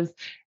coaches,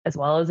 as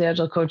well as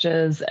agile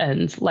coaches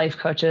and life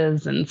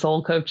coaches and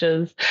soul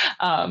coaches.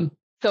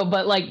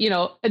 But like,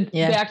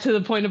 Yeah. back to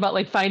the point about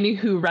like finding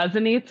who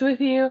resonates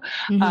with you.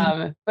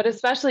 Mm-hmm. But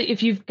especially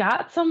if you've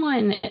got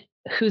someone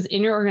who's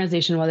in your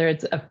organization, whether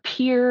it's a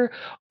peer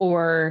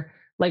or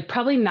like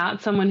probably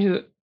not someone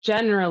who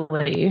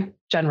generally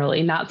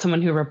not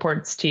someone who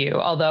reports to you,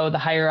 although the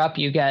higher up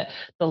you get,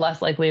 the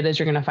less likely it is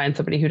you're going to find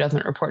somebody who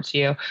doesn't report to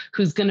you,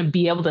 who's going to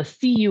be able to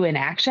see you in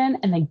action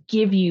and then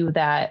give you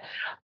that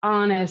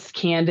honest,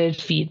 candid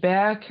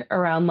feedback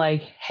around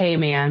like, hey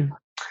man,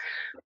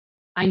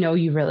 I know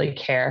you really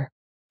care.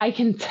 I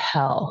can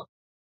tell.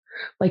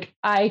 Like,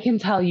 I can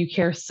tell you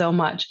care so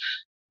much.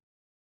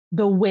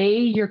 The way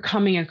you're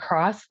coming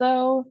across,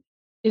 though,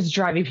 is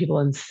driving people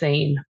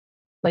insane.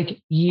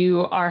 Like,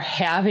 you are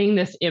having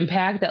this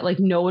impact that, like,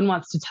 no one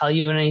wants to tell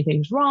you when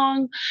anything's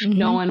wrong. No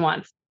Mm-hmm. one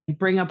wants to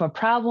bring up a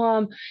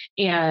problem.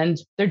 And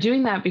they're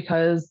doing that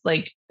because,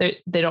 like, they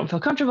don't feel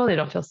comfortable, they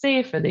don't feel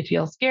safe, or they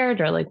feel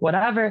scared, or like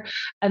whatever.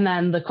 And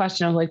then the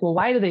question of, like, well,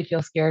 why do they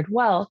feel scared?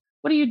 Well,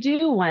 what do you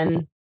do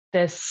when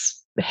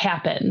this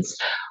happens?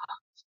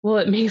 Well,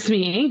 it makes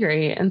me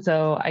angry. And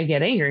so I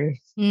get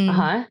angry.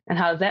 Mm. And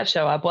how does that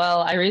show up?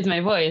 Well, I raise my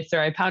voice, or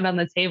I pound on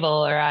the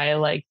table, or I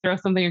like throw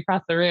something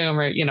across the room,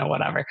 or,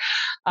 whatever.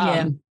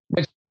 Yeah.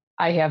 Which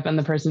I have been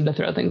the person to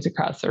throw things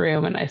across the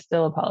room. And I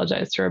still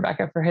apologize to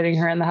Rebecca for hitting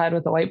her in the head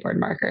with a whiteboard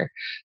marker.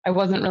 I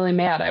wasn't really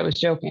mad. I was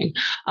joking.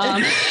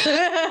 Um,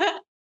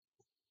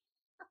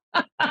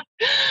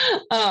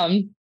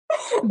 um,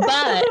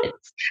 but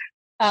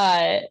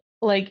uh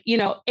like,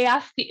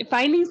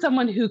 finding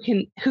someone who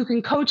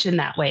can coach in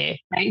that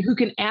way, right, who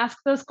can ask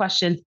those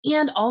questions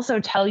and also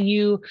tell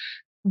you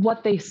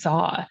what they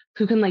saw,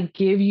 who can like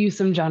give you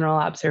some general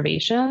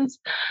observations.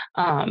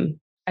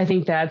 I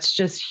think that's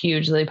just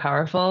hugely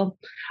powerful.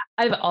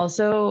 I've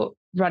also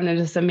run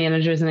into some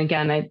managers, and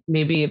again,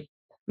 maybe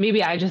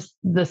I just,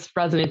 this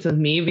resonates with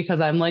me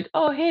because I'm like,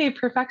 oh hey,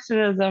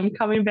 perfectionism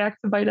coming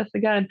back to bite us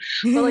again.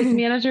 But like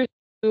managers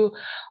who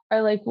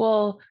are like,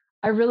 well,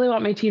 I really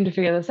want my team to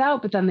figure this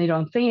out, but then they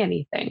don't say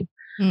anything.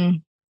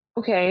 Mm.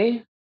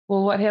 Okay.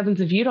 Well, what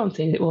happens if you don't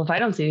say anything? Well, if I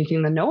don't say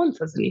anything, then no one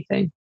says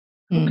anything.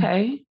 Mm.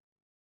 Okay.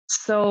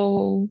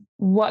 So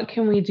what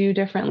can we do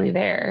differently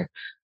there?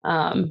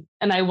 And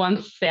I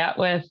once had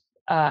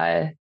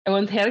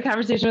a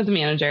conversation with the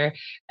manager,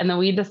 and then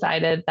we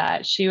decided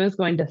that she was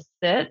going to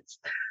sit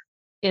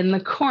in the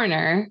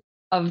corner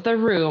of the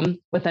room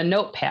with a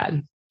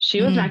notepad.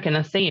 She was not Mm.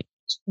 going to say it.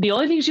 The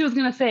only thing she was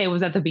going to say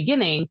was at the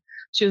beginning,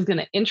 she was going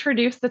to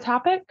introduce the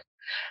topic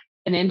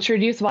and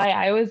introduce why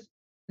I was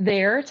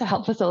there to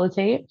help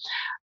facilitate.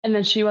 And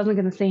then she wasn't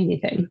going to say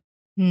anything.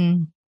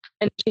 Mm.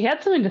 And she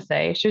had something to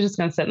say. She was just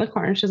going to sit in the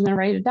corner. She was going to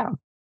write it down.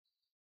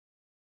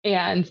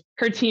 And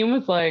her team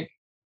was like,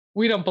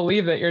 we don't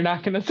believe that you're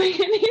not going to say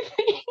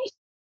anything.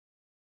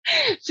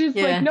 She's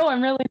like, Yeah. no,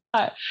 I'm really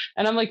not.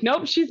 And I'm like,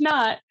 nope, she's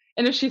not.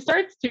 And if she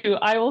starts to,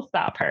 I will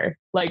stop her.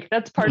 Like,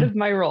 that's part Mm. of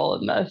my role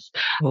in this.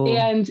 Oh.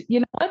 And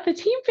you know what? The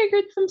team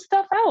figured some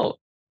stuff out.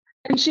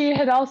 And she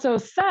had also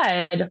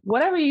said,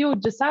 whatever you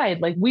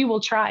decide, like, we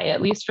will try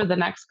at least for the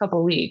next couple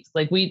of weeks.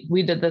 Like, we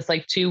did this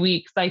like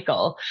 2-week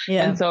cycle.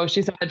 Yeah. And so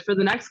she said, for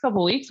the next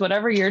couple of weeks,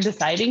 whatever you're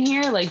deciding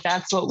here, like,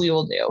 that's what we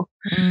will do.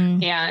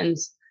 Mm. And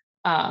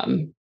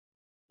um,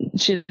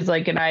 she's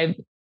like, and I'm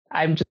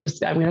going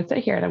to sit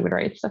here and I'm going to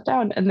write stuff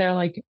down. And they're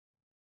like,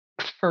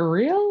 for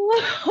real?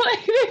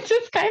 Like, they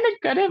just kind of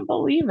couldn't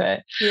believe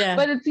it. Yeah.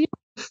 But it's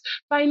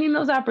finding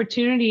those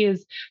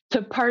opportunities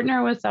to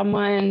partner with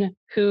someone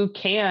who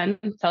can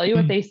tell you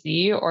what Mm. they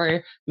see,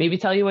 or maybe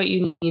tell you what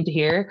you need to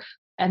hear,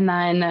 and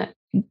then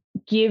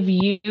give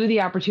you the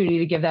opportunity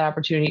to give that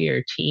opportunity to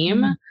your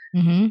team, Mm.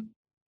 Mm-hmm.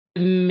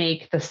 to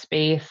make the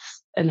space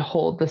and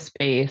hold the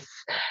space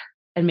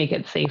and make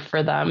it safe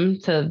for them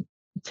to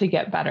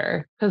get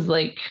better. Because,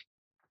 like,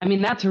 I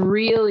mean, that's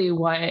really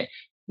what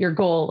your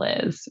goal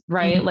is,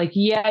 right? Mm. Like,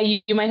 yeah,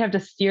 you might have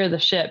to steer the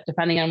ship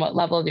depending on what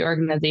level of the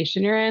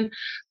organization you're in.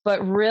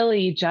 But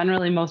really,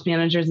 generally, most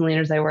managers and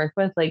leaders I work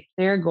with, like,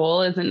 their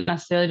goal isn't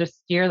necessarily to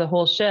steer the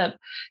whole ship,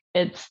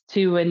 it's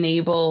to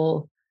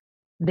enable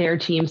their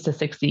teams to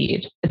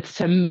succeed. It's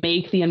to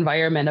make the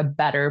environment a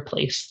better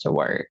place to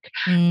work.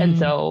 And Mm.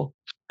 so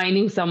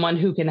finding someone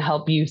who can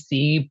help you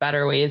see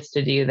better ways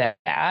to do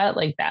that,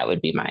 like, that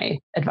would be my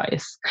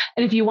advice.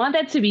 And if you want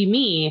that to be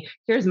me,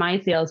 here's my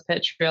sales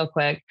pitch real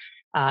quick.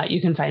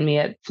 You can find me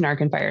at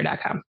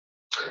snarkandfire.com.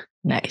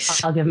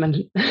 Nice. I'll give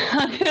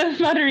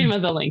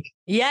Madarima the link.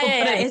 Yeah, We'll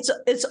yeah, put yeah. it.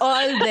 It's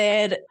all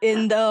there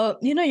in the,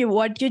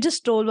 what you just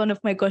stole one of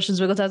my questions,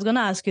 because I was gonna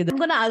ask you that. I'm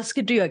gonna ask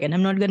it to you again.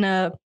 I'm not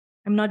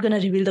gonna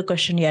reveal the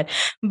question yet.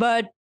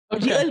 But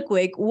Okay. real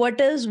quick,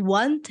 what is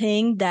one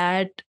thing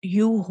that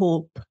you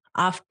hope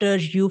after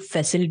you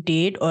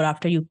facilitate or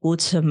after you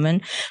coach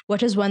someone,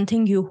 what is one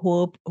thing you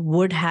hope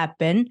would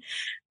happen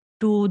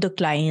to the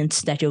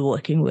clients that you're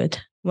working with?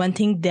 One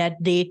thing that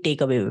they take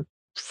away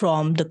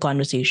from the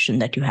conversation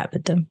that you have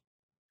with them.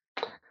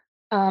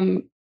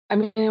 Um, I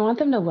mean, I want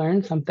them to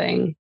learn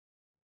something.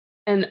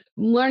 And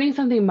learning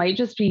something might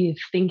just be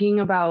thinking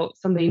about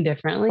something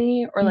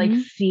differently, or like Mm-hmm.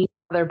 seeing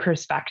other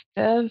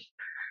perspective.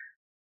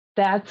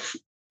 That's,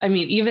 I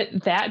mean,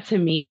 even that to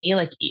me,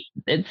 like,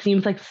 it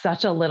seems like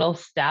such a little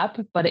step,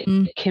 but it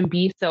can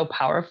be so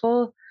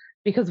powerful,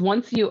 because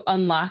once you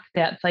unlock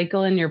that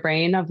cycle in your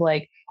brain of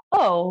like,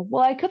 oh,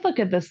 well, I could look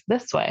at this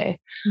way.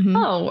 Mm-hmm.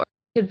 Oh, or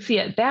I could see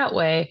it that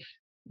way.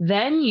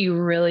 Then you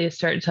really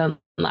start to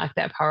unlock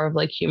that power of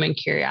like human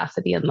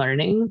curiosity and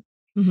learning.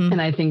 Mm-hmm.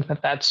 And I think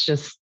that that's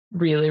just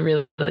really,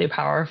 really, really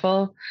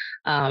powerful.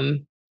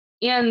 And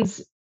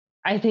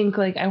I think,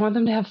 like, I want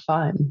them to have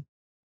fun.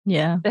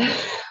 Yeah.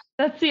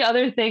 That's the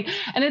other thing.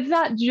 And it's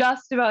not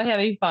just about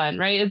having fun,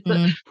 right?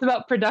 Mm, It's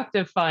about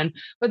productive fun.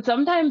 But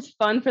sometimes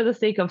fun for the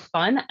sake of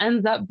fun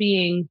ends up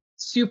being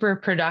super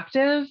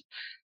productive.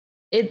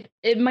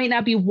 It might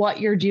not be what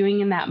you're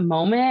doing in that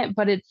moment,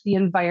 but it's the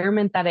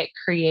environment that it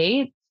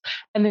creates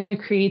and the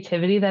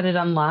creativity that it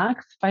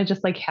unlocks by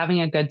just like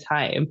having a good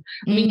time.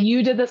 I mean, mm,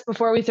 you did this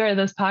before we started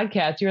this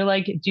podcast. You're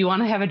like, "Do you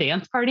want to have a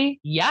dance party?"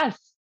 Yes.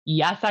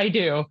 Yes, I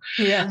do.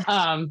 yeah.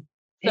 Um,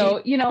 so,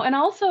 and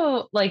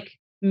also like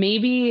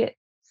maybe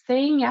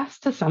saying yes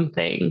to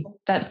something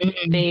that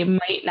Mm, they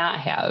might not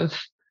have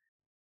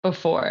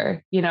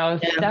before, yeah.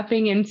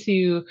 stepping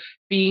into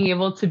being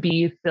able to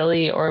be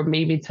silly or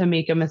maybe to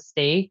make a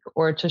mistake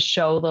or to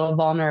show a little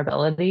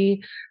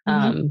vulnerability.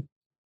 Hmm.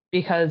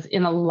 Because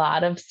in a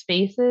lot of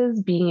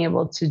spaces, being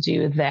able to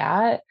do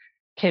that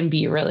can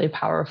be really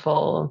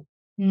powerful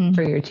for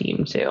Mm, your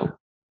team too.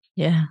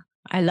 yeah.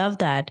 I love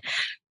that.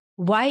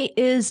 Why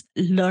is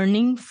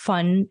learning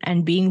fun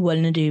and being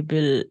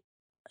vulnerable,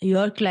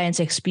 your clients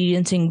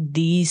experiencing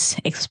these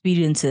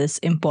experiences,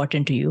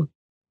 important to you?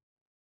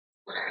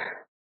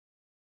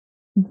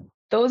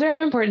 Those are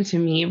important to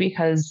me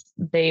because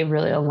they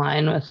really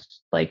align with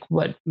like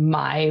what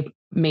my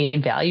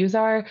main values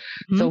are.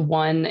 So Hmm.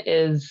 one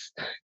is,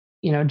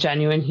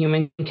 genuine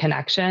human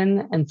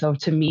connection. And so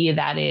to me,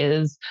 that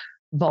is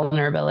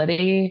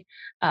vulnerability.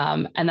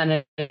 And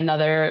then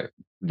another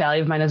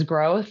value of mine is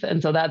growth. And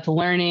so that's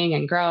learning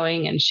and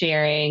growing and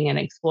sharing and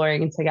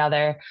exploring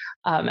together.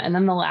 And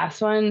then the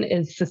last one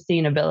is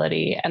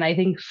sustainability. And I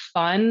think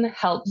fun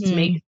helps Mm,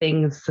 make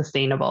things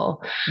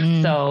sustainable.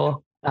 mm.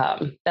 So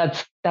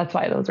that's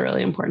why those are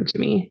really important to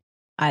me.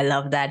 I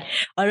love that.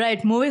 All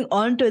right, moving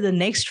on to the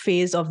next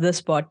phase of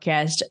this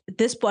podcast.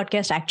 This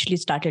podcast actually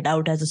started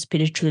out as a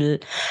spiritual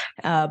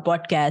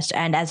podcast.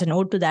 And as an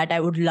ode to that, I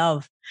would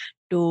love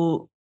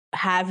to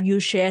have you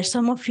share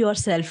some of your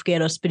self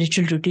care or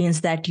spiritual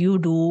routines that you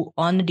do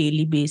on a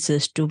daily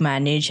basis to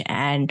manage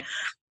and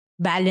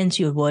balance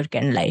your work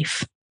and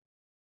life.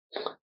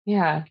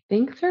 Yeah,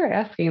 thanks for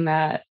asking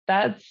that.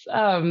 That's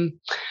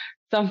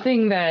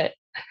something that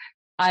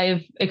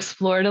I've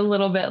explored a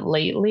little bit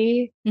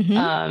lately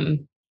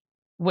Mm-hmm.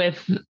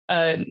 with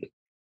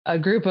a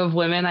group of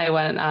women. I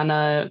went on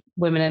a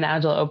Women in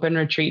Agile Open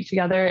retreat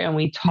together, and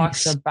we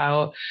talked Nice.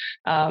 about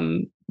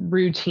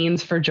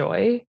routines for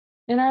joy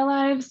in our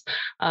lives.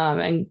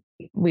 And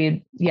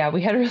we had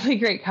a really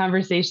great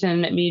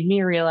conversation. It made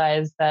me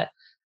realize that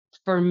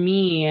for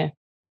me,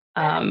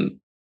 um,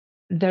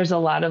 there's a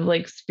lot of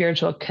like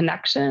spiritual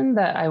connection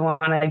that I want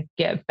to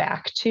get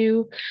back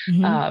to.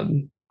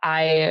 Mm-hmm.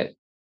 I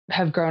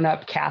have grown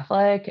up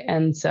Catholic,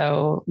 and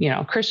so,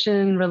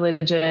 Christian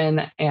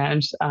religion,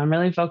 and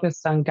really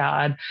focused on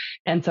God.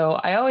 And so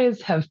I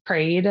always have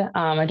prayed.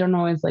 I don't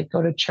always like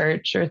go to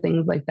church or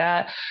things like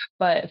that.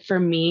 But for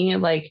me,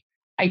 like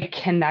I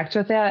connect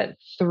with that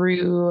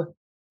through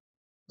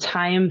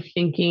time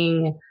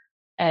thinking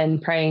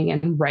and praying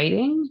and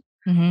writing.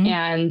 Mm-hmm.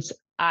 And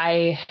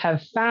I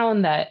have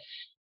found that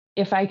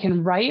if I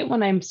can write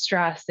when I'm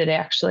stressed, it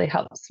actually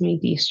helps me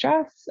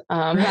de-stress.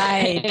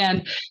 Right.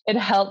 And it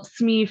helps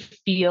me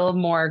feel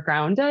more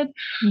grounded.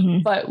 Mm-hmm.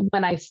 But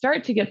when I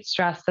start to get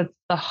stressed, that's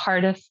the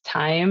hardest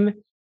time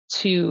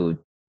to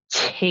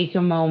take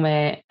a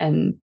moment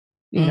and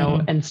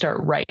and start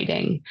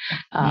writing,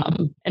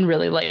 and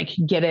really like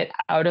get it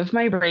out of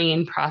my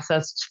brain,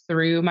 processed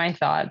through my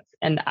thoughts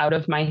and out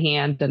of my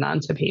hand and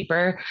onto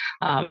paper.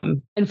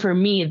 And for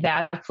me,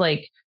 that's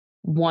like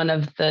one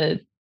of the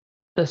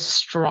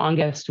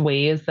strongest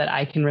ways that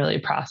I can really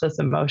process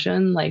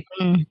emotion. Like,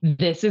 Mm-hmm.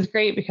 this is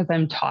great because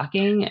I'm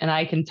talking and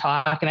I can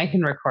talk and I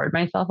can record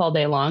myself all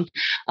day long,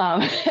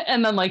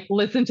 and then like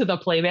listen to the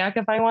playback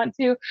if I want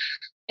to.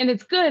 And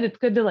it's good. It's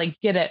good to like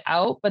get it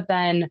out, but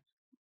then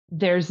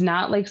there's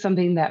not like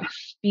something that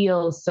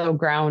feels so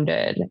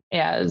grounded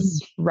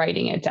as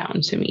writing it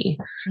down to me.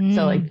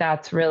 So like Mm-hmm.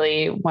 that's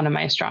really one of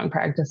my strong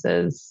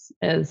practices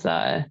is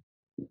to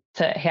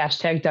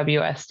hashtag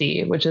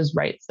WSD, which is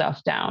write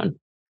stuff down.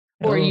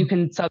 Or you Oh.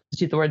 can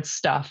substitute the word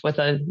stuff with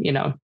a,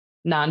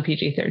 non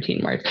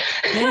PG-13 word.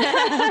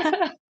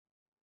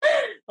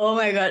 Oh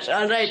my gosh.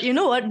 All right. You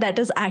know what? That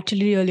is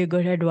actually really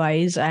good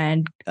advice.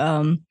 And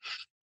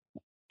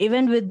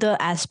even with the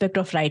aspect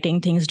of writing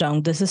things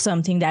down, this is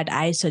something that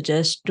I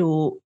suggest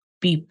to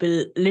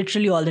people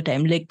literally all the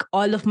time. Like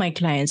all of my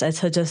clients, I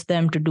suggest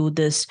them to do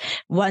this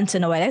once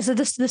in a while. I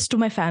suggest this to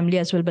my family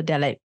as well, but they're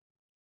like,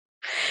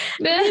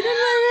 we don't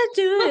want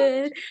to do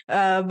it.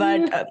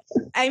 But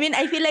I mean,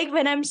 I feel like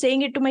when I'm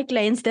saying it to my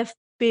clients, they've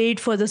paid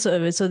for the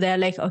service. So they're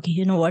like, okay,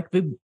 you know what?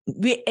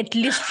 We at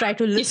least try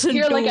to listen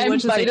You're to like, I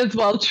what you might say. as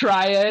well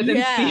try it and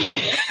Yeah.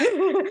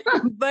 see.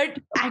 But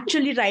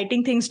actually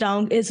writing things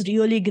down is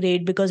really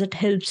great because it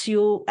helps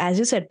you, as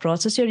you said,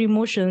 process your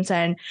emotions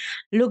and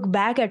look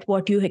back at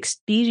what you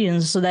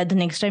experienced so that the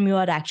next time you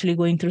are actually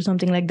going through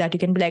something like that, you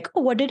can be like,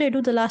 oh, what did I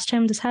do the last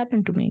time this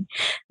happened to me?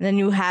 And then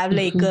you have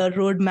like Mhm. a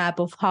roadmap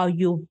of how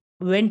you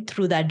went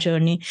through that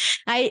journey.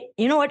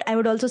 You know what, I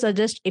would also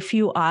suggest if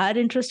you are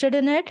interested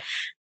in it,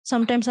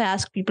 sometimes I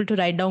ask people to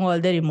write down all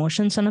their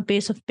emotions on a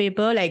piece of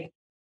paper, like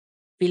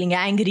feeling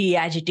angry,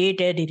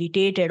 agitated,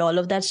 irritated, all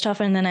of that stuff.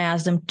 And then I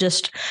ask them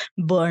just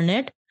burn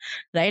it,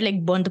 right?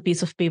 Like burn the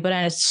piece of paper.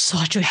 And it's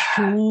such a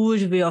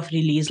huge way of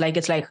release. Like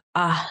it's like,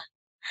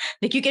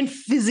 like you can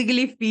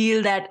physically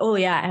feel that, oh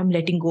yeah, I'm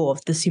letting go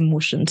of this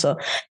emotion. So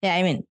yeah,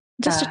 I mean,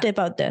 just a Yeah. tip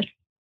out there.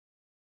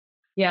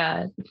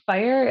 Yeah.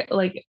 Fire,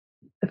 like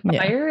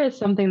Yeah. fire is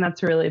something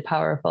that's really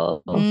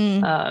powerful.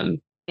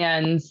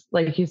 And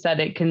like you said,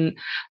 it can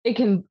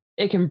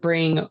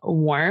bring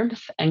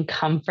warmth and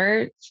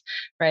comfort,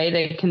 right?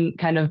 It can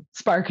kind of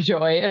spark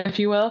joy, if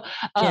you will.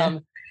 Yeah.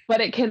 But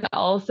it can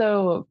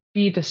also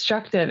be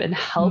destructive and Mm.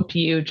 help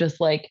you just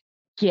like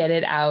get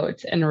it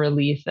out and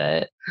release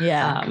it.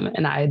 Yeah.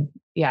 And I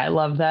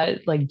love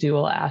that like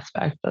dual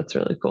aspect. That's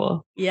really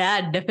cool.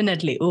 Yeah,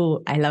 definitely.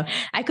 Oh,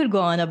 I could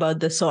go on about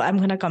this. So I'm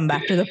going to come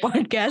back to the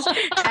podcast.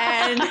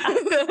 And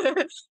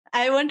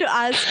I want to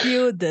ask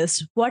you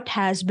this. What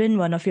has been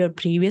one of your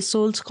previous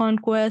soul's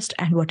conquest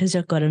and what is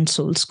your current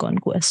soul's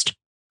conquest?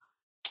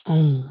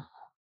 Mm.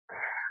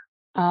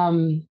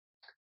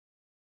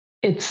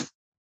 It's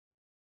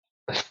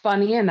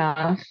funny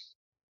enough,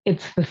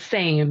 it's the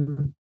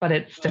same, but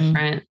it's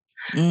different.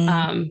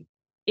 Mm,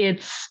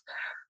 It's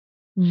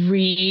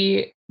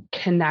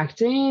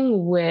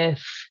reconnecting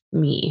with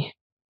me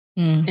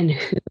mm, and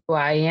who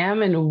I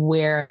am and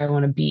where I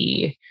want to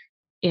be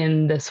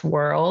in this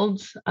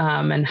world,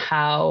 and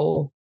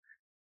how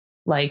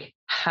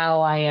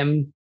I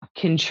am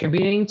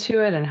contributing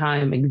to it and how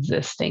I'm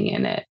existing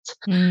in it.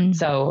 mm,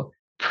 So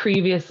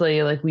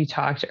previously, like we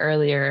talked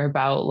earlier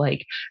about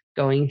like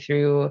going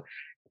through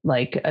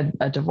like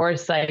a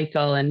divorce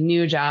cycle and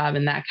new job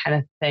and that kind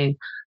of thing.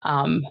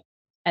 Um,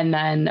 and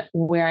then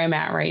where I'm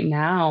at right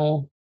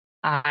now,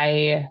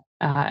 I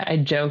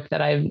joke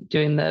that I'm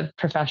doing the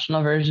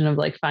professional version of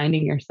like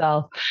finding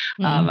yourself.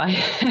 mm,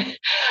 I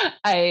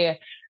I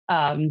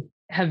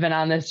have been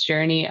on this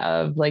journey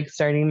of like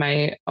starting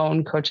my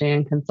own coaching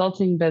and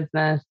consulting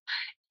business,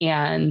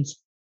 and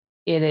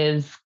it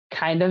is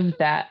kind of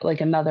that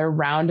like another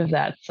round of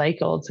that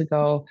cycle to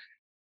go,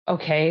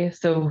 okay,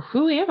 so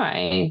who am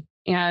I?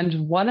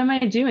 And what am I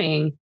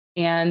doing?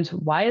 And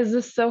why is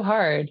this so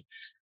hard?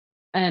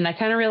 And I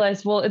kind of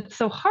realized, well, it's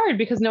so hard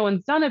because no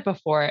one's done it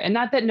before. And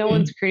not that no mm,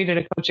 one's created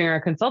a coaching or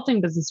a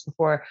consulting business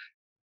before,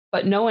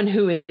 but no one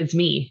who is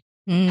me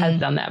has mm.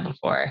 done that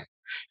before.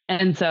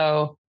 And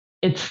so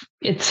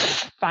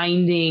it's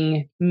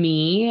finding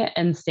me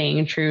and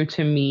staying true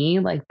to me.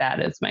 Like that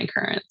is my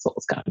current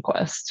soul's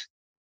conquest.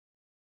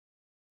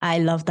 I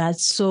love that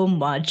so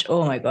much.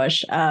 Oh my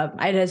gosh.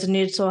 I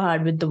resonate so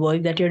hard with the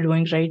work that you're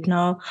doing right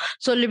now.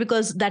 Solely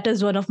because that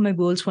is one of my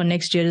goals for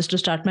next year is to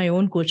start my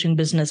own coaching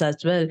business as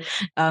well,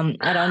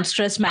 around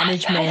stress Yes, high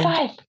management.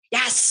 five.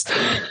 Yes.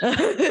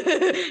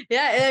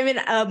 Yeah, I mean,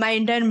 my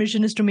entire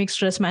mission is to make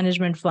stress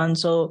management fun.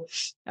 So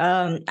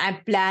I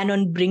plan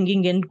on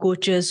bringing in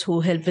coaches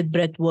who help with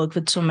breath work,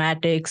 with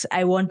somatics.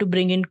 I want to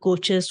bring in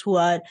coaches who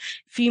are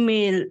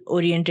female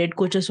oriented,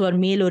 coaches who are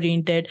male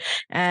oriented,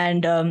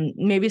 and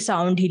maybe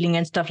sound healing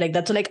and stuff like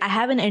that. So, like, I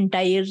have an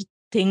entire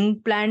thing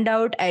planned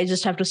out. I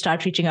just have to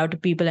start reaching out to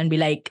people and be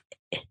like,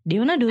 do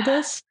you want to do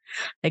this?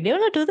 Like, do you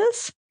want to do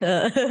this?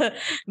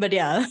 But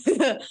yeah,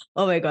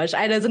 oh my gosh,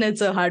 I resonate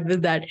so hard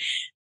with that.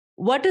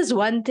 What is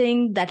one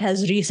thing that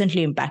has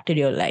recently impacted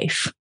your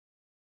life?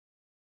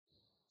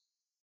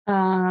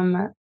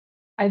 I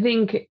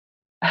think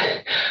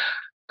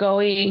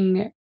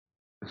going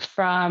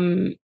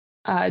from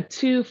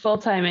two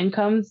full-time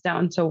incomes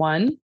down to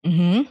one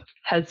Mm-hmm.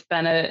 has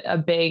been a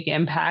big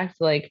impact.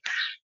 Like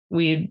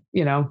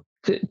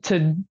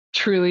to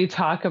truly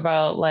talk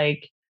about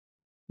like,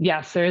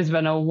 yes, there's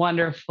been a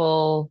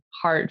wonderful,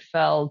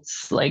 heartfelt,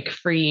 like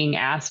freeing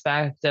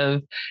aspect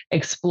of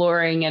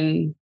exploring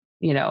and,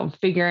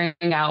 figuring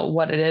out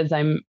what it is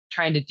I'm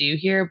trying to do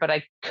here. But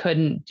I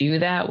couldn't do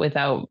that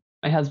without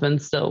my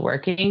husband still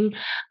working.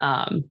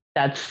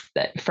 That's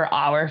that for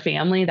our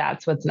family,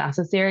 that's what's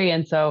necessary.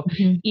 And so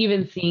Mm-hmm.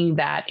 even seeing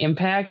that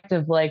impact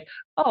of like,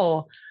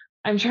 oh,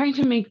 I'm trying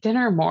to make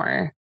dinner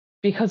more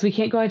because we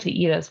can't go out to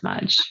eat as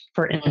much,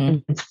 for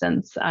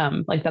instance.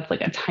 Like that's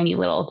like a tiny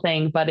little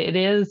thing, but it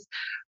is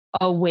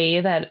a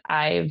way that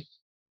I've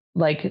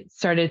like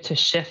started to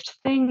shift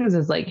things,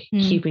 is like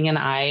Mm-hmm. keeping an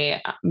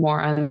eye more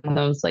on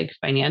those like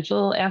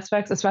financial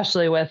aspects,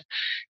 especially with,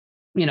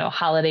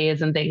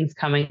 holidays and things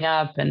coming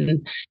up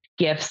and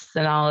gifts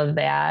and all of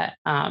that.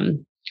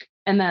 And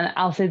then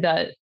I'll say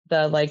that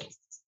the like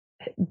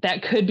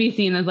that could be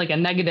seen as like a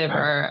negative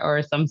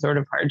or some sort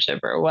of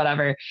hardship or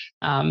whatever.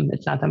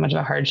 It's not that much of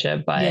a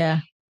hardship, but Yeah.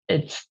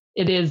 it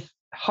is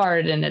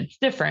hard and it's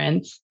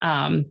different.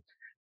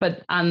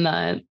 But on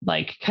the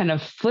like kind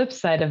of flip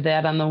side of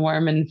that, on the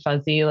warm and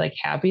fuzzy like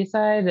happy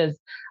side, is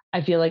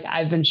I feel like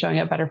I've been showing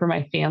up better for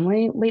my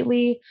family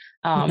lately,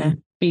 Yeah.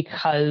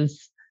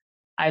 because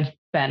I've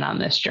been on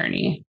this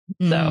journey.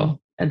 Mm. So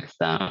it's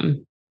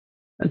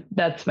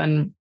that's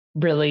been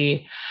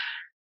really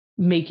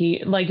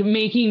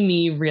making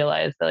me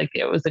realize that like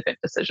it was a good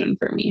decision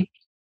for me.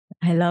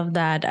 I love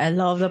that. I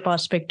love the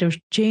perspective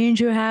change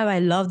you have. I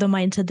love the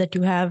mindset that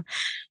you have.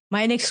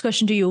 My next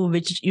question to you,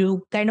 which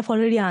you kind of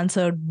already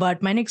answered,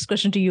 but my next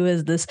question to you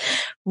is this.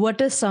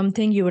 What is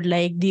something you would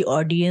like the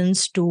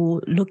audience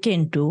to look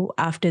into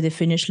after they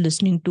finish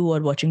listening to or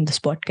watching this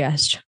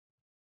podcast?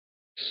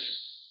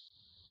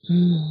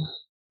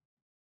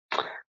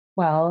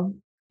 Well,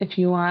 if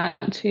you want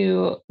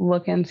to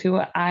look into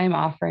what I'm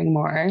offering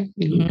more,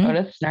 you can go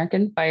to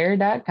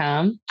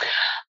snarkandfire.com.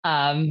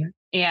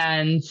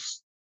 And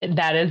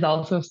that is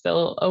also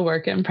still a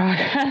work in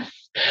progress.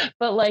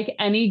 But like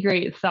any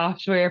great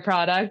software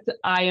product,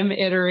 I am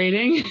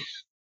iterating.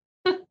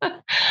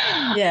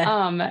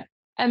 Yeah.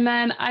 And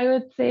then I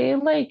would say,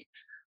 like,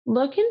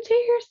 look into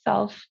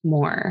yourself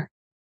more.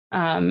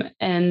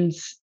 And,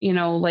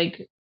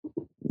 like,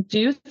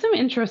 do some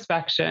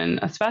introspection,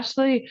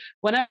 especially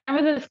whenever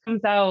this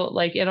comes out.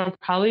 Like, it'll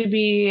probably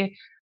be,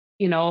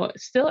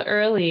 still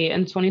early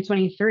in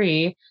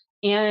 2023.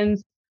 And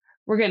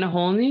we're getting a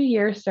whole new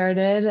year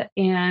started,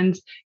 and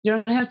you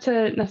don't have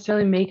to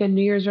necessarily make a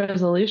New Year's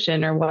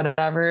resolution or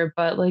whatever,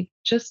 but like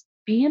just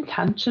be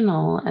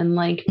intentional and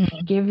like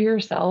give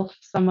yourself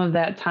some of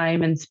that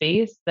time and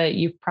space that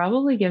you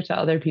probably give to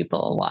other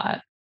people a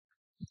lot.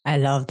 I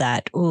love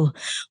that. Oh,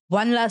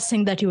 one last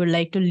thing that you would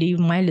like to leave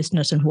my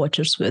listeners and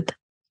watchers with.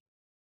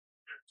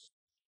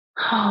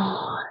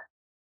 Oh,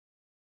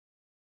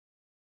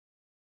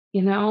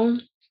 I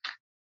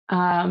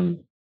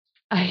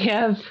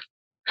have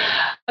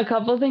a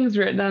couple things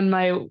written on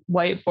my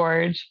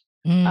whiteboard.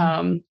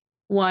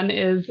 One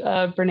is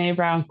a Brene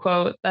Brown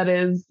quote that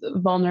is,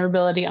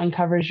 vulnerability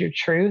uncovers your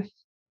truth.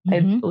 I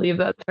believe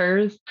that's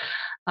hers.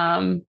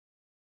 I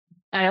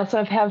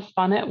also have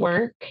fun at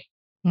work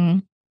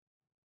and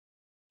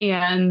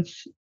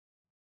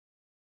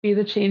be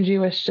the change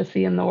you wish to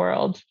see in the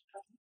world.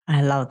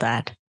 I love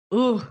that.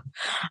 Ooh,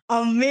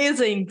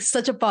 amazing.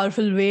 Such a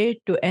powerful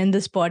way to end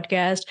this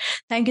podcast.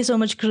 Thank you so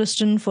much,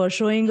 Kristen, for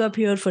showing up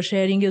here, for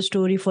sharing your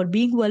story, for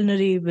being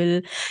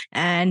vulnerable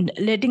and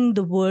letting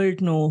the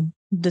world know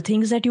the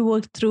things that you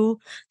worked through,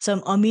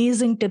 some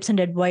amazing tips and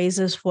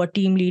advices for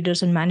team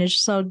leaders and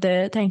managers out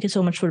there. Thank you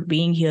so much for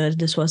being here.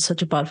 This was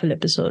such a powerful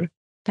episode.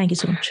 Thank you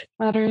so much.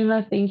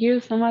 Madhurima, thank you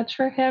so much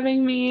for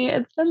having me.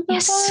 It's been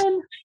so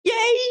fun. Yay!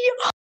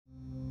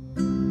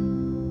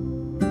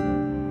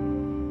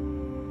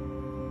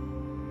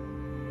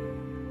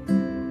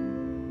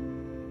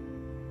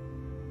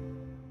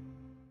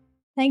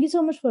 Thank you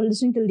so much for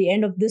listening till the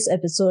end of this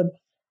episode.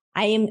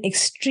 I am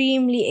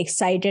extremely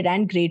excited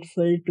and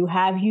grateful to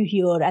have you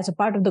here as a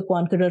part of the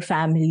Conqueror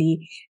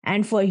family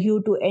and for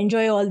you to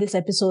enjoy all these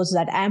episodes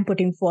that I am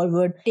putting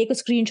forward. Take a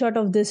screenshot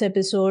of this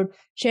episode,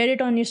 share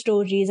it on your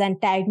stories, and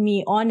tag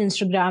me on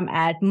Instagram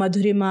at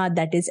Madhurima,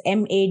 that is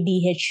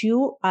MADHURIMA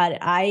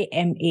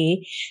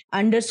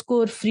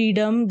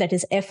 _freedom, that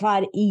is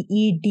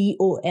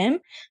FREEDOM,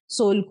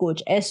 Soul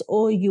Coach,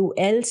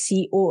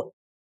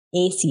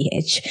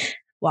 SOULCOACH.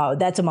 Wow,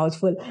 that's a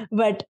mouthful.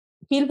 But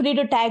feel free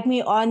to tag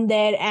me on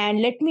there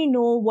and let me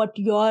know what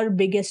your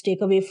biggest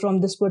takeaway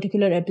from this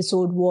particular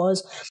episode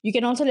was. You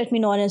can also let me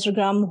know on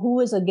Instagram who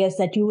is a guest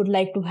that you would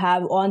like to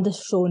have on the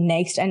show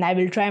next, and I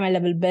will try my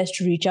level best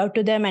to reach out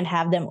to them and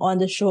have them on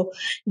the show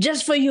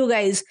just for you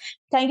guys.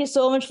 Thank you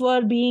so much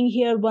for being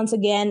here once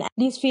again.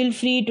 Please feel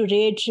free to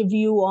rate,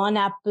 review on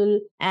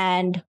Apple,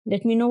 and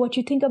let me know what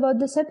you think about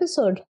this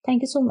episode.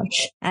 Thank you so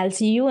much. I'll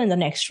see you in the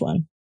next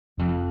one.